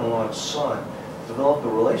daughter-in-law's son, developed a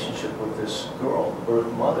relationship with this girl, the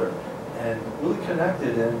birth mother, and really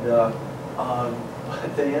connected, and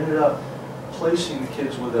but they ended up placing the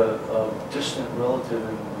kids with a distant relative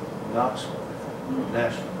in Knoxville,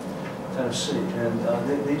 Nashville, Tennessee, and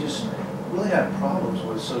they just really had problems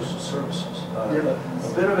with social services.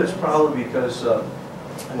 A bit of it's probably because I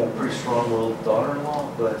got a pretty strong-willed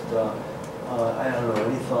daughter-in-law, but I don't know,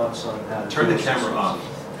 any thoughts on how to Turn the do camera social off.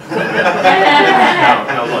 services?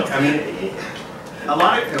 No, look, I mean, a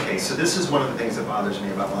lot of, okay, so this is one of the things that bothers me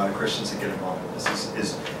about a lot of Christians that get involved in this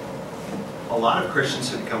is a lot of Christians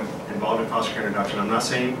who become involved in foster care and adoption. I'm not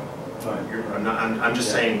saying, I'm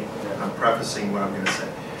just saying, I'm prefacing what I'm going to say.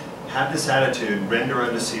 Have this attitude, render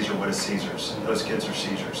unto Caesar what is Caesar's. Those kids are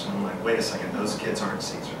Caesar's. And I'm like, wait a second, those kids aren't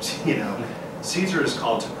Caesar's. You know, Caesar is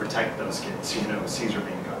called to protect those kids. You know, Caesar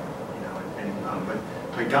being God. You know,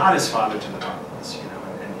 but God is father to the fatherless. You know,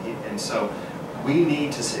 and so we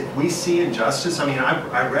need to. If we see injustice, I mean,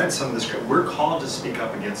 I read some of the script. We're called to speak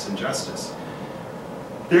up against injustice.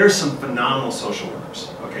 There are some phenomenal social workers.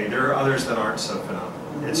 Okay, there are others that aren't so phenomenal.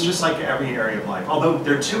 It's just like every area of life. Although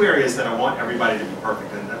there are two areas that I want everybody to be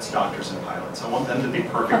perfect in, that's doctors and pilots. I want them to be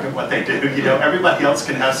perfect at what they do. You know, everybody else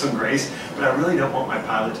can have some grace, but I really don't want my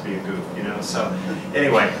pilot to be a goof, you know. So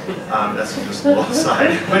anyway, that's just a little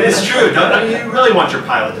aside. But it's true, I mean, you really want your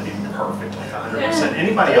pilot to be perfect, like 100%.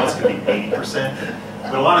 Anybody else can be 80%.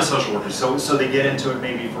 But a lot of social workers, so they get into it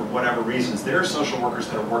maybe for whatever reasons. There are social workers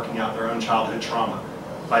that are working out their own childhood trauma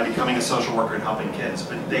by becoming a social worker and helping kids,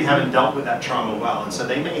 but they haven't dealt with that trauma well, and so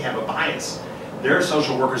they may have a bias. There are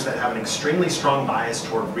social workers that have an extremely strong bias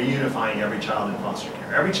toward reunifying every child in foster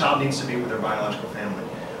care. Every child needs to be with their biological family.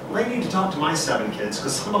 Well, they need to talk to my 7 kids,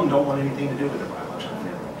 because some of them don't want anything to do with their biological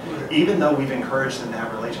family. Even though we've encouraged them to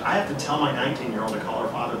have a relationship, I have to tell my 19-year-old to call her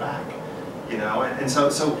father back. You know, and so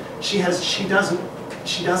she doesn't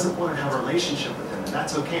want to have a relationship with him, and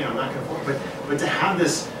that's okay. I'm not going to force it, but to have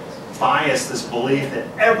this bias, this belief that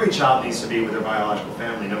every child needs to be with their biological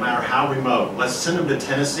family, no matter how remote. Let's send them to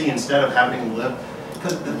Tennessee instead of having them live.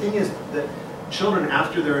 Because the thing is that children,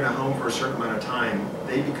 after they're in a home for a certain amount of time,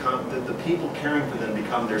 they become, the people caring for them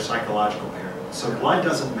become their psychological parent. So blood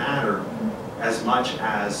doesn't matter as much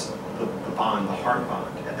as the bond, the heart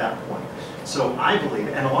bond at that point. So I believe,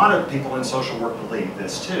 and a lot of people in social work believe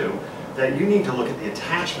this too, that you need to look at the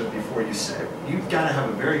attachment before you say, you've got to have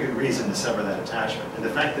a very good reason to sever that attachment. And the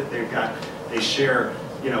fact that they share,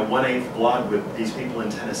 you know, 1/8 blood with these people in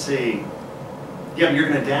Tennessee, yeah, you're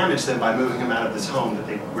going to damage them by moving them out of this home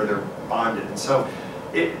where they're bonded. And so,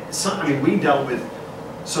 I mean, we dealt with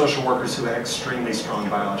social workers who had extremely strong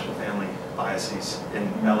biological family biases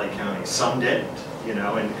in LA County. Some didn't, you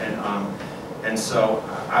know, and so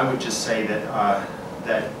I would just say that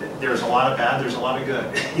there's a lot of bad, there's a lot of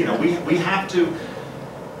good. You know, we have to,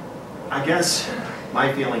 I guess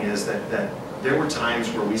my feeling is that there were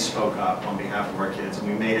times where we spoke up on behalf of our kids and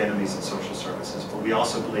we made enemies in social services, but we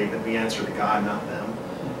also believe that we answer to God, not them.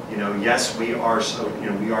 You know, yes, we are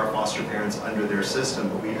we are foster parents under their system,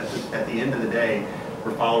 but we, at the end of the day,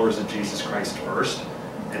 we're followers of Jesus Christ first,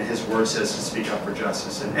 and His Word says to speak up for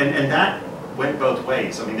justice. And that went both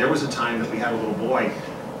ways. I mean, there was a time that we had a little boy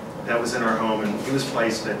that was in our home, and he was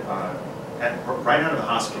placed right out of the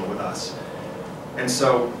hospital with us. And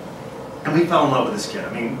we fell in love with this kid.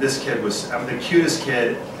 I mean, this kid was the cutest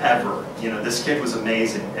kid ever. You know, this kid was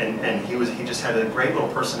amazing, and he just had a great little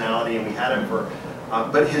personality, and we had him for,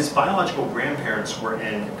 but his biological grandparents were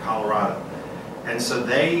in Colorado. And so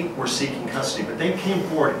they were seeking custody, but they came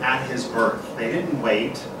forward at his birth. They didn't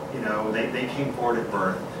wait, you know, they came forward at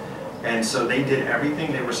birth. And so they did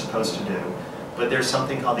everything they were supposed to do. But there's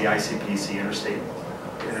something called the ICPC,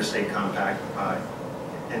 Interstate Compact,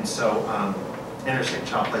 and so Interstate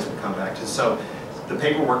Child Placement Compact. And so the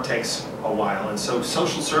paperwork takes a while. And so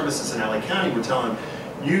social services in LA County were telling them,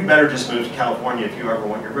 you better just move to California if you ever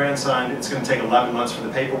want your grandson. It's going to take 11 months for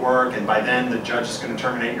the paperwork, and by then the judge is going to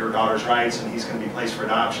terminate your daughter's rights, and he's going to be placed for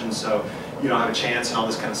adoption, so you don't have a chance, and all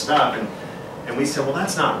this kind of stuff. And we said, well,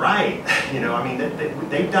 that's not right. You know, I mean,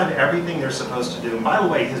 they've done everything they're supposed to do. And by the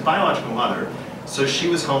way, his biological mother, so she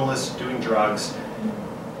was homeless, doing drugs,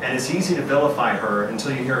 and it's easy to vilify her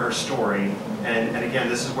until you hear her story. And again,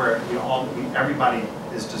 this is where everybody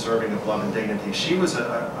is deserving of love and dignity. She was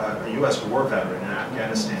a U.S. war veteran in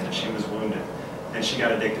Afghanistan, and she was wounded, and she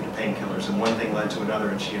got addicted to painkillers, and one thing led to another,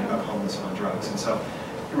 and she ended up homeless and on drugs. And so,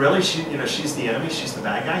 really, she's the enemy, she's the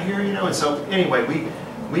bad guy here, you know. And so, anyway,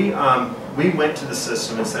 we went to the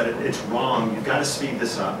system and said, it's wrong, you've got to speed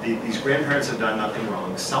this up. These grandparents have done nothing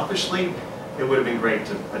wrong. Selfishly, it would have been great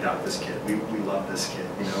to adopt this kid. We love this kid,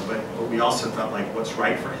 you know, but we also felt like what's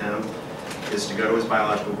right for him is to go to his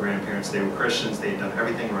biological grandparents. They were Christians, they had done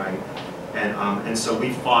everything right. And so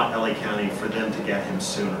we fought LA County for them to get him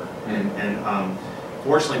sooner. And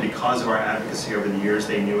fortunately, because of our advocacy over the years,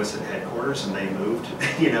 they knew us at headquarters and they moved,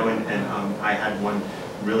 you know, and I had one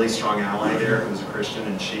really strong ally there who was a Christian,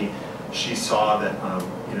 and she she saw that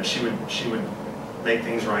you know, she would make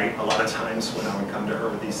things right a lot of times when I would come to her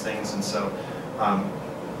with these things, and so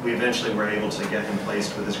we eventually were able to get him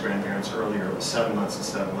placed with his grandparents earlier. It was 7 months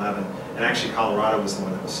instead of 11, and actually Colorado was the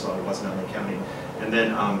one that was slow. It wasn't LA County. And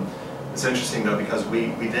then it's interesting though, because we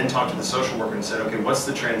then talked to the social worker and said, okay, what's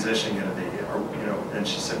the transition going to be? Or, you know, and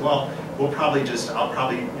she said, well, I'll probably,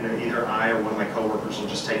 you know, either I or one of my coworkers will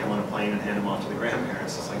just take him on a plane and hand him off to the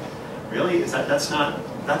grandparents. It's like, really? That's not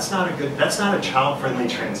a child-friendly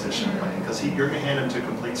transition plan, because you're going to hand him to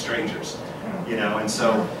complete strangers, you know. And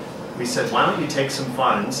so we said, why don't you take some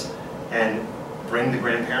funds and bring the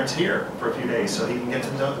grandparents here for a few days so he can get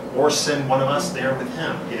to know them, or send one of us there with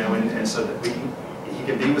him, you know, and so that he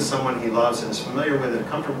can be with someone he loves and is familiar with and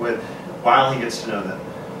comfortable with while he gets to know them.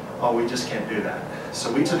 Oh, we just can't do that.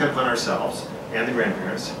 So we took it upon ourselves and the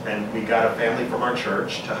grandparents, and we got a family from our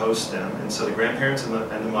church to host them. And so the grandparents and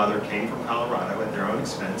the mother came from Colorado at their own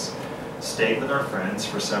expense, stayed with our friends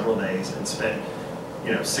for several days, and spent,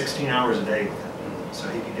 you know, 16 hours a day with them. So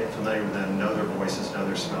he could get familiar with them, know their voices, know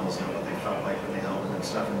their smells, know what they felt like when they held them and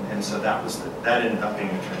stuff. And so that ended up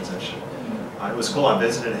being the transition. It was cool. I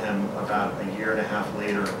visited him about a year and a half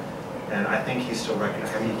later, and I think he still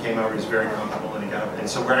recognized him. He came over, he was very comfortable, and he got up. And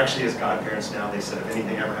so we're actually his godparents now. They said if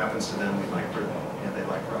anything ever happens to them, they'd like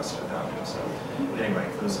for us to adopt him. So anyway,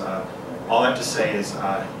 it was, all that to say is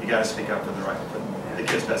you got to speak up for the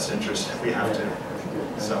kid's best interest if we have to.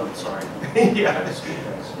 So sorry. Yeah.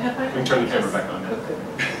 We can turn the camera back on now.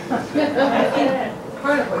 I think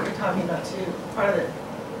part of what you're talking about too, part of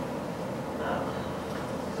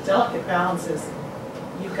the delicate balance is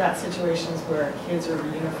you've got situations where kids are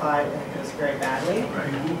reunified and it goes very badly.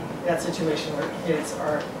 Right. You've got situations where kids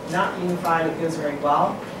are not unified, it goes very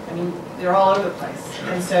well. I mean, they're all over the place. Sure.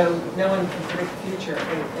 And so no one can predict the future.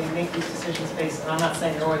 They make these decisions based, and I'm not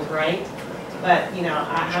saying they're always right, but you know,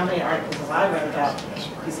 how many articles have I read about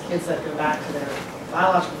these kids that go back to their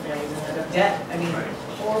biological families and end up dead? I mean,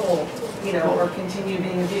 horrible, you know, or continue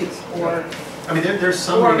being abused, or I mean, there's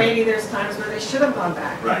some. or maybe there's times where they should have gone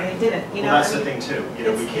back right. and they didn't. You know, well, that's I mean, the thing too.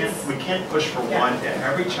 You know, we can't push for one.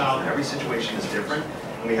 Every child, every situation is different,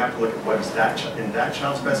 and we have to look at what is in that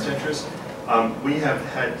child's best interest. We have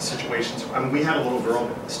had situations. I mean, we had a little girl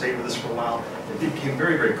that stayed with us for a while. It became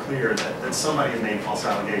very, very clear that somebody had made false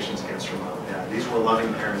allegations against her mom and dad. These were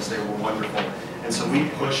loving parents. They were wonderful, and so we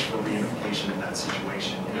pushed for reunification in that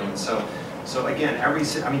situation. You know, and so again,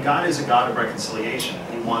 God is a God of reconciliation.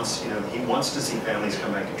 He wants to see families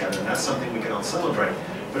come back together, and that's something we can all celebrate.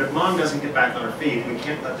 But if mom doesn't get back on her feet, we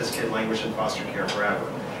can't let this kid languish in foster care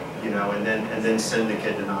forever, you know, and then send the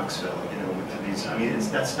kid to Knoxville, you know, with these. I mean,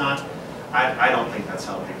 that's not. I don't think that's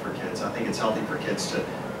healthy for kids. I think it's healthy for kids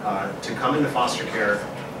to come into foster care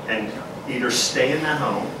and either stay in that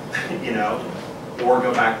home, you know, or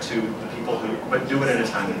go back to the people but do it in a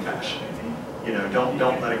timely fashion. You know,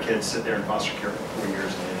 don't let a kid sit there in foster care for 4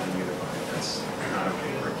 years and then reunify. That's not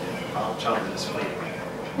okay for a kid. Childhood is fleeting.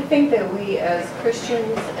 I think that we as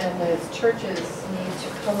Christians and as churches need to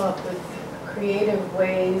come up with creative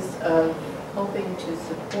ways of hoping to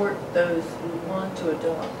support those who want to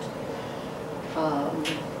adopt.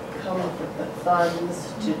 Come up with the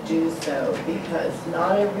funds to do so, because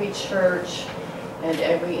not every church and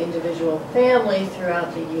every individual family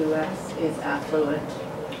throughout the U.S. is affluent.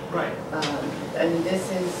 Right. And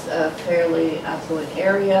this is a fairly affluent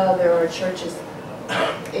area. There are churches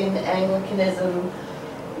in Anglicanism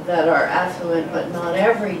that are affluent, but not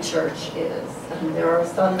every church is. And there are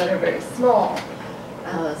some that are very small,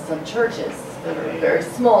 some churches that are very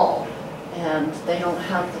small, and they don't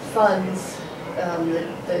have the funds.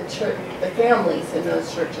 The families in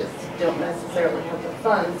those churches don't necessarily have the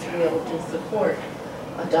funds to be able to support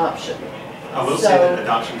adoption. I will say that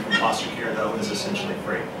adoption from foster care, though, is essentially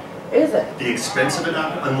free. Is it? The expensive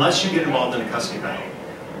adoption, unless you get involved in a custody battle,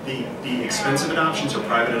 the expensive adoptions are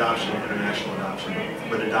private adoption and international adoption.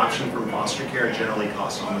 But adoption from foster care generally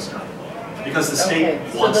costs almost nothing, because the state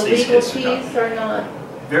wants these kids to adopt. So the legal fees are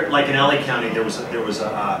not. Like in LA County, there was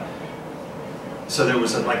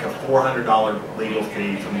like a $400 legal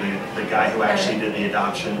fee from the guy who actually did the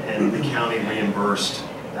adoption, and the county reimbursed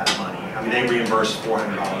that money. I mean, they reimbursed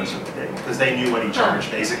 $400 because they knew what he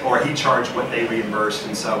charged, basically, or he charged what they reimbursed,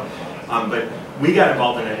 and so. But we got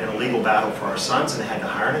involved in a legal battle for our sons and had to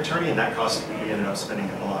hire an attorney, and that cost. We ended up spending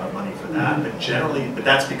a lot of money for that. But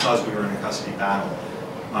that's because we were in a custody battle.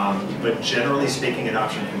 But generally speaking,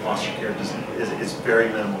 adoption from foster care is very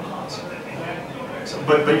minimal cost. So,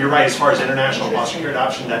 but you're right, as far as international foster care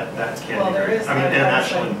adoption, that can be very, I mean,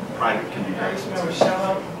 international and private can be very expensive. Show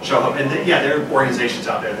Up. Show Up, and there are organizations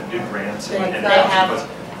out there that do grants and Like adoption.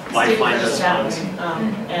 Lifeline does funds.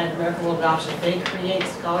 And Miracle Adoption, they create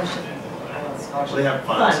scholarship, Well, they have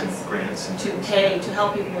funds and grants and. to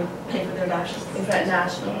help people pay for their adoptions. Is that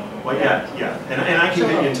national? Well, yeah, and I can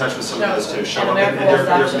get you in touch with some of those too. Show And up, and American there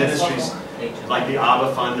are Adoption is ministries, like the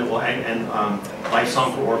ABBA Fund that will, and Life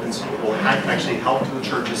Song for Orphans will actually help the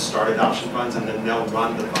churches start adoption funds, and then they'll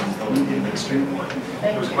run the funds, they'll do the administrative one.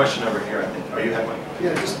 There was a question over here, I think. Oh, you had one?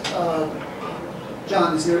 Yeah, just,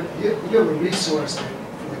 John, is there, you have a resource that,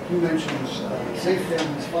 like you mentioned, safe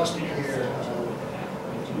families, foster care,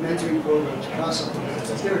 mentoring programs, CASA programs.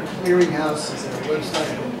 Is there a clearinghouse, is there a website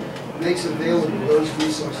that makes available those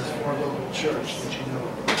resources for our local church that you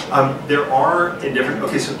know? There are in different,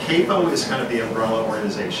 okay, so CAFO is kind of the umbrella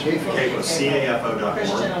organization. CAFO,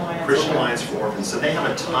 CAFO.org, Christian Alliance for Orphans. So they have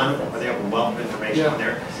a ton of, they have a wealth of information on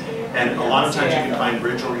there. And a lot of times you can find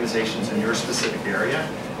bridge organizations in your specific area.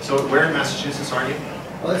 So where in Massachusetts are you?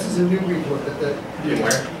 Well, this is a Newburyport, In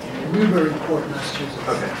where? Newburyport, Massachusetts.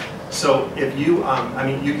 Okay. So if you, I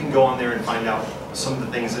mean, you can go on there and find out some of the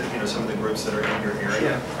things that, you know, some of the groups that are in your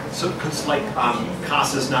area. So, because like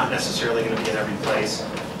CASA is not necessarily going to be in every place.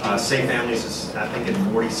 Safe Families is, I think,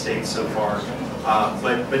 in 40 states so far.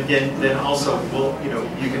 But then also, you know,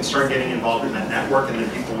 you can start getting involved in that network, and then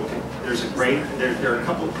people can, there's a great, there are a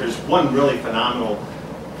couple, there's one really phenomenal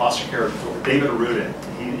foster care, David Arruda.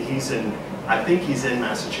 He's in, I think he's in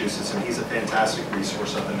Massachusetts, and he's a fantastic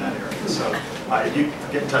resource up in that area. So if you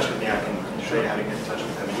get in touch with me, I can show you how to get in touch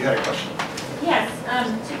with him. You had a question? Yes,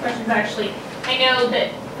 two questions actually. I know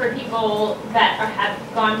that for people that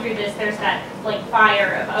have gone through this, there's that like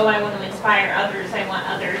fire of, oh, I want to inspire others, I want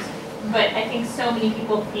others. But I think so many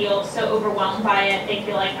people feel so overwhelmed by it. They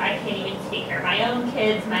feel like I can't even take care of my own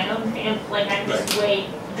kids, my own family. Like I'm just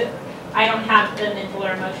I don't have the mental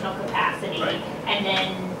or emotional capacity. Right. And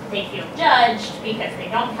then they feel judged because they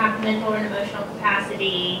don't have the mental or emotional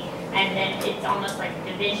capacity. And then it's almost like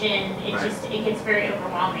a division. It gets very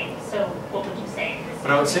overwhelming. So what would you say?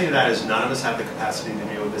 What I would say to that is none of us have the capacity to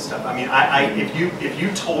deal with this stuff. I mean, if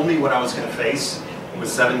you told me what I was going to face with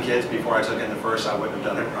 7 kids before I took in the first, I wouldn't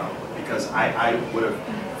have done it probably, because I would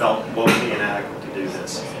have felt woefully inadequate to do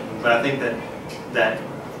this. But I think that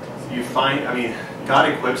you find, I mean, God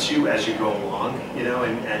equips you as you go along, you know,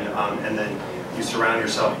 and then you surround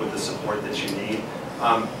yourself with the support that you need.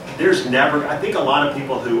 There's never, I think a lot of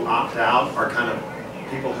people who opt out are kind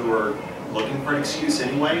of people who are looking for an excuse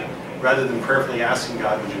anyway, rather than prayerfully asking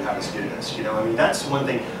God, would you have us do this? You know, I mean, that's one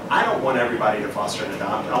thing. I don't want everybody to foster and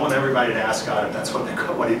adopt. I want everybody to ask God if that's what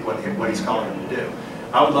He's calling them to do.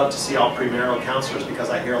 I would love to see all premarital counselors, because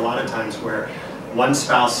I hear a lot of times where one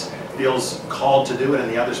spouse feels called to do it and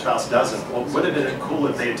the other spouse doesn't. Well, would it have been cool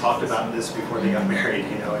if they had talked about this before they got married,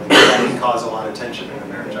 you know, and that can cause a lot of tension in a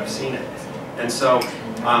marriage. I've seen it. And so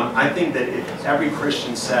I think that if every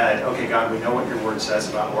Christian said, okay, God, we know what your word says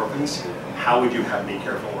about orphans, how would you have me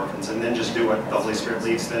care for orphans? And then just do what the Holy Spirit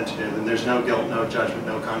leads them to do. Then there's no guilt, no judgment,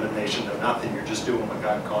 no condemnation, no nothing. You're just doing what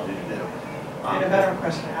God called you to do. And a better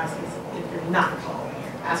question to ask is if you're not called.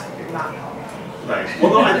 Ask if you're not called. Right.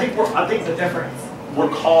 Well, no, I think the difference. We're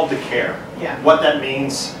called to care. Yeah. What that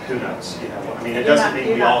means, who knows? You know, I mean, it doesn't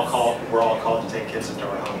mean we're all called to take kids into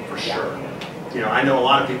our home for sure. You know, I know a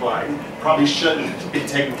lot of people. I probably shouldn't be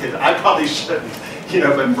taking kids. I probably shouldn't. You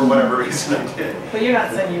know, but for whatever reason, I did. But you're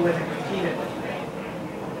not saying you wouldn't repeat it.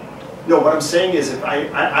 No, what I'm saying is, if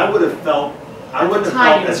I would have felt, I wouldn't have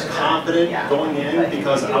felt as confident going in,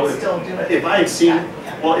 because I would have, if I had seen,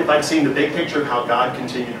 well, if I'd seen the big picture of how God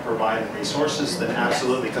continued to provide resources, then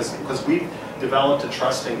absolutely, because we've developed a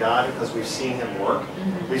trust in God, because we've seen Him work.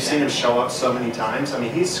 We've seen Him show up so many times. I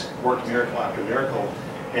mean, He's worked miracle after miracle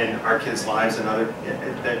in our kids' lives, and other,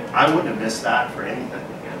 that I wouldn't have missed that for anything,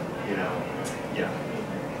 you know. Yeah.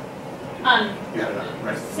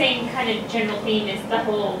 Right. Same kind of general theme is the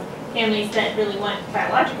whole families that really want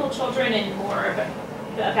biological children, and more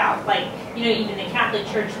about like, you know, even the Catholic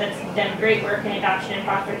Church that's done great work in adoption and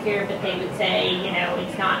foster care, but they would say, you know,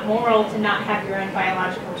 it's not moral to not have your own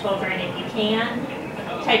biological children if you can,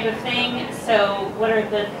 type of thing. So what are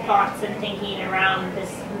the thoughts and thinking around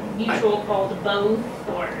this mutual call to both?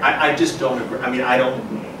 Or I just don't agree. I mean,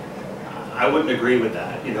 I wouldn't agree with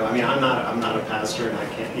that. You know, I mean, I'm not a pastor, and I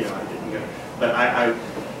can't, you know, I didn't go, but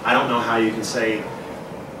I don't know how you can say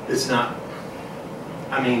it's not.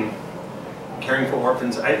 I mean, caring for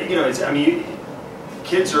orphans. You know, it's. I mean,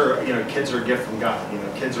 kids are a gift from God. You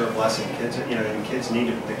know, kids are a blessing. Kids, you know, and kids need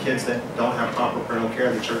it. The kids that don't have proper parental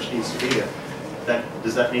care, the church needs to be there.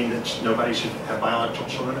 Does that mean that nobody should have biological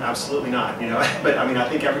children? Absolutely not. You know, but I mean, I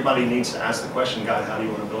think everybody needs to ask the question, God, how do you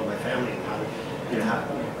want to build my family, and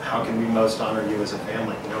how can we most honor you as a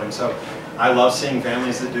family? You know, and so I love seeing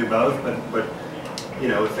families that do both, but you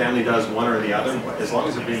know, if family does one or the other, as long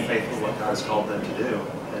as they're being faithful to what God has called them to do,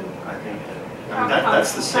 and I think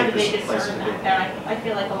that's the How do they safest place to discern be. that? I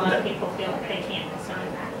feel like a lot of people feel like they can't discern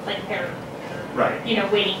that, like they're, Right. you know,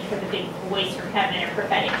 waiting for the big voice from heaven or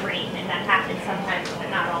prophetic dream, and that happens sometimes, but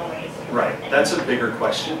not always. Right. That's a bigger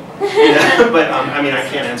question. Yeah, but I mean, I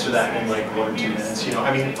can't answer that in like 1 or 2 minutes. You know,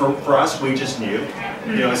 I mean, for us, we just knew.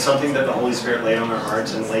 You know, it's something that the Holy Spirit laid on our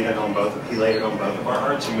hearts and laid it on both. He laid it on both of our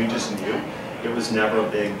hearts, and we just knew. It was never a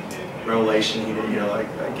big revelation. He didn't, you know, like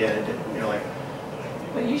again, it didn't, you know, like.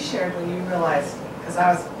 But you shared when you realized, because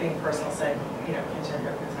I was being personal, saying, you know, Kinship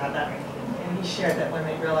has had that, and he shared that when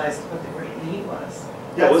they realized what the great need was.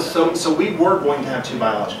 Yeah, well, so we were going to have 2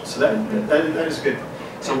 biologicals. So that is good.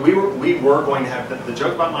 So we were going to have the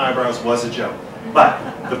joke about my eyebrows was a joke, but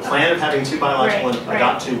the plan of having 2 biological and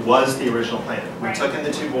adopt 2 was the original plan. We took in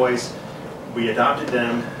the 2 boys, we adopted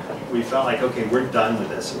them. We felt like, okay, we're done with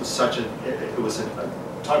this. It was such a, it was a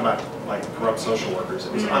talk about like corrupt social workers.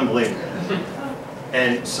 It was unbelievable.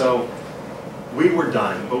 And so we were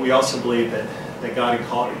done, but we also believed that God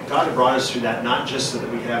had brought us through that, not just so that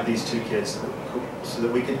we could have these 2 kids, so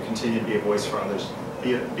that we could continue to be a voice for others,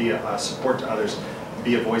 be a support to others,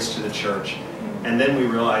 be a voice to the church. And then we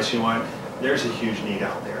realized, you know what, there's a huge need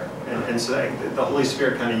out there. And so the Holy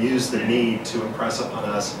Spirit kind of used the need to impress upon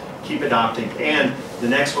us, keep adopting. And the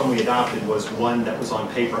next one we adopted was one that was on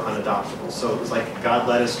paper unadoptable. So it was like God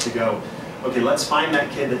led us to go, okay, let's find that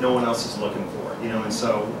kid that no one else is looking for. You know, and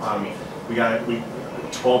so we got a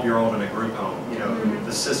 12-year-old in a group home. You know,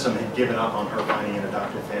 the system had given up on her finding an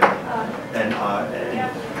adopted family. And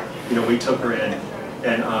you know, we took her in.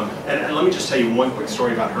 And let me just tell you one quick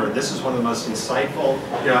story about her. This is one of the most insightful,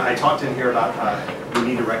 you know, I talked in here about we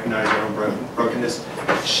need to recognize our own brokenness.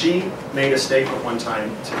 She made a statement one time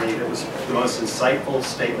to me that was the most insightful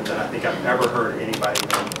statement that I think I've ever heard anybody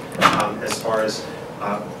make, as far as,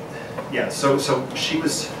 yeah, so she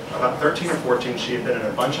was about 13 or 14. She had been in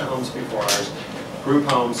a bunch of homes before ours, group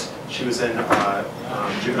homes. She was in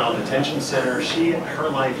juvenile detention center. Her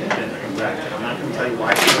life had been a wreck. I'm not going to tell you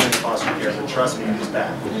why she went into foster care, but trust me, it was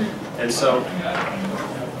bad. And so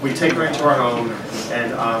we take her into our home,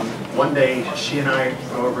 and one day she and I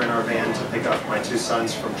go over in our van to pick up my 2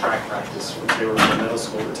 sons from track practice. They were in middle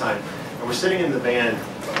school at the time. And we're sitting in the van,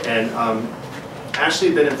 and Ashley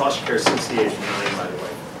had been in foster care since the age of 9, by the way.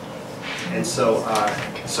 And so,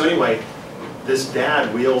 so anyway, this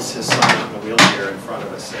dad wheels his son in a wheelchair in front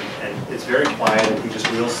of us, and it's very quiet, and he just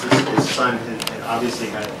wheels his son, and obviously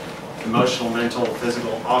had emotional, mental,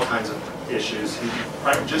 physical, all kinds of issues. He's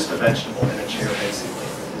just a vegetable in a chair, basically.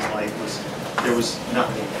 His life was, there was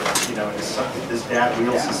nothing, you know, and his dad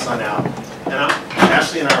wheels his son out. And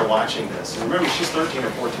Ashley and I are watching this, and remember, she's 13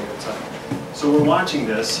 or 14 at the time. So we're watching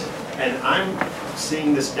this, and I'm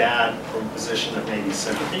seeing this dad from a position of maybe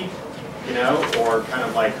sympathy, you know, or kind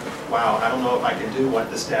of like, wow, I don't know if I can do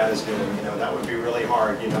what this dad is doing, you know, that would be really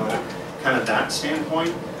hard, you know, kind of that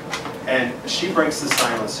standpoint. And she breaks the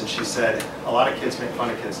silence and she said, a lot of kids make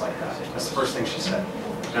fun of kids like that. That's the first thing she said.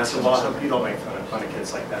 And I said, well, I hope you don't make fun of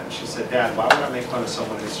kids like that. And she said, Dad, why would I make fun of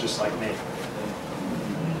someone who's just like me?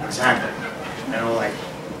 Exactly. And I'm like,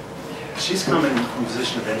 she's coming from a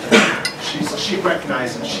position of intimacy. She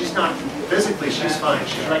recognizes she's not, physically she's fine.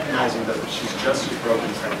 She's recognizing that she's just as broken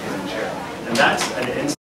as that kid in the chair. And that's an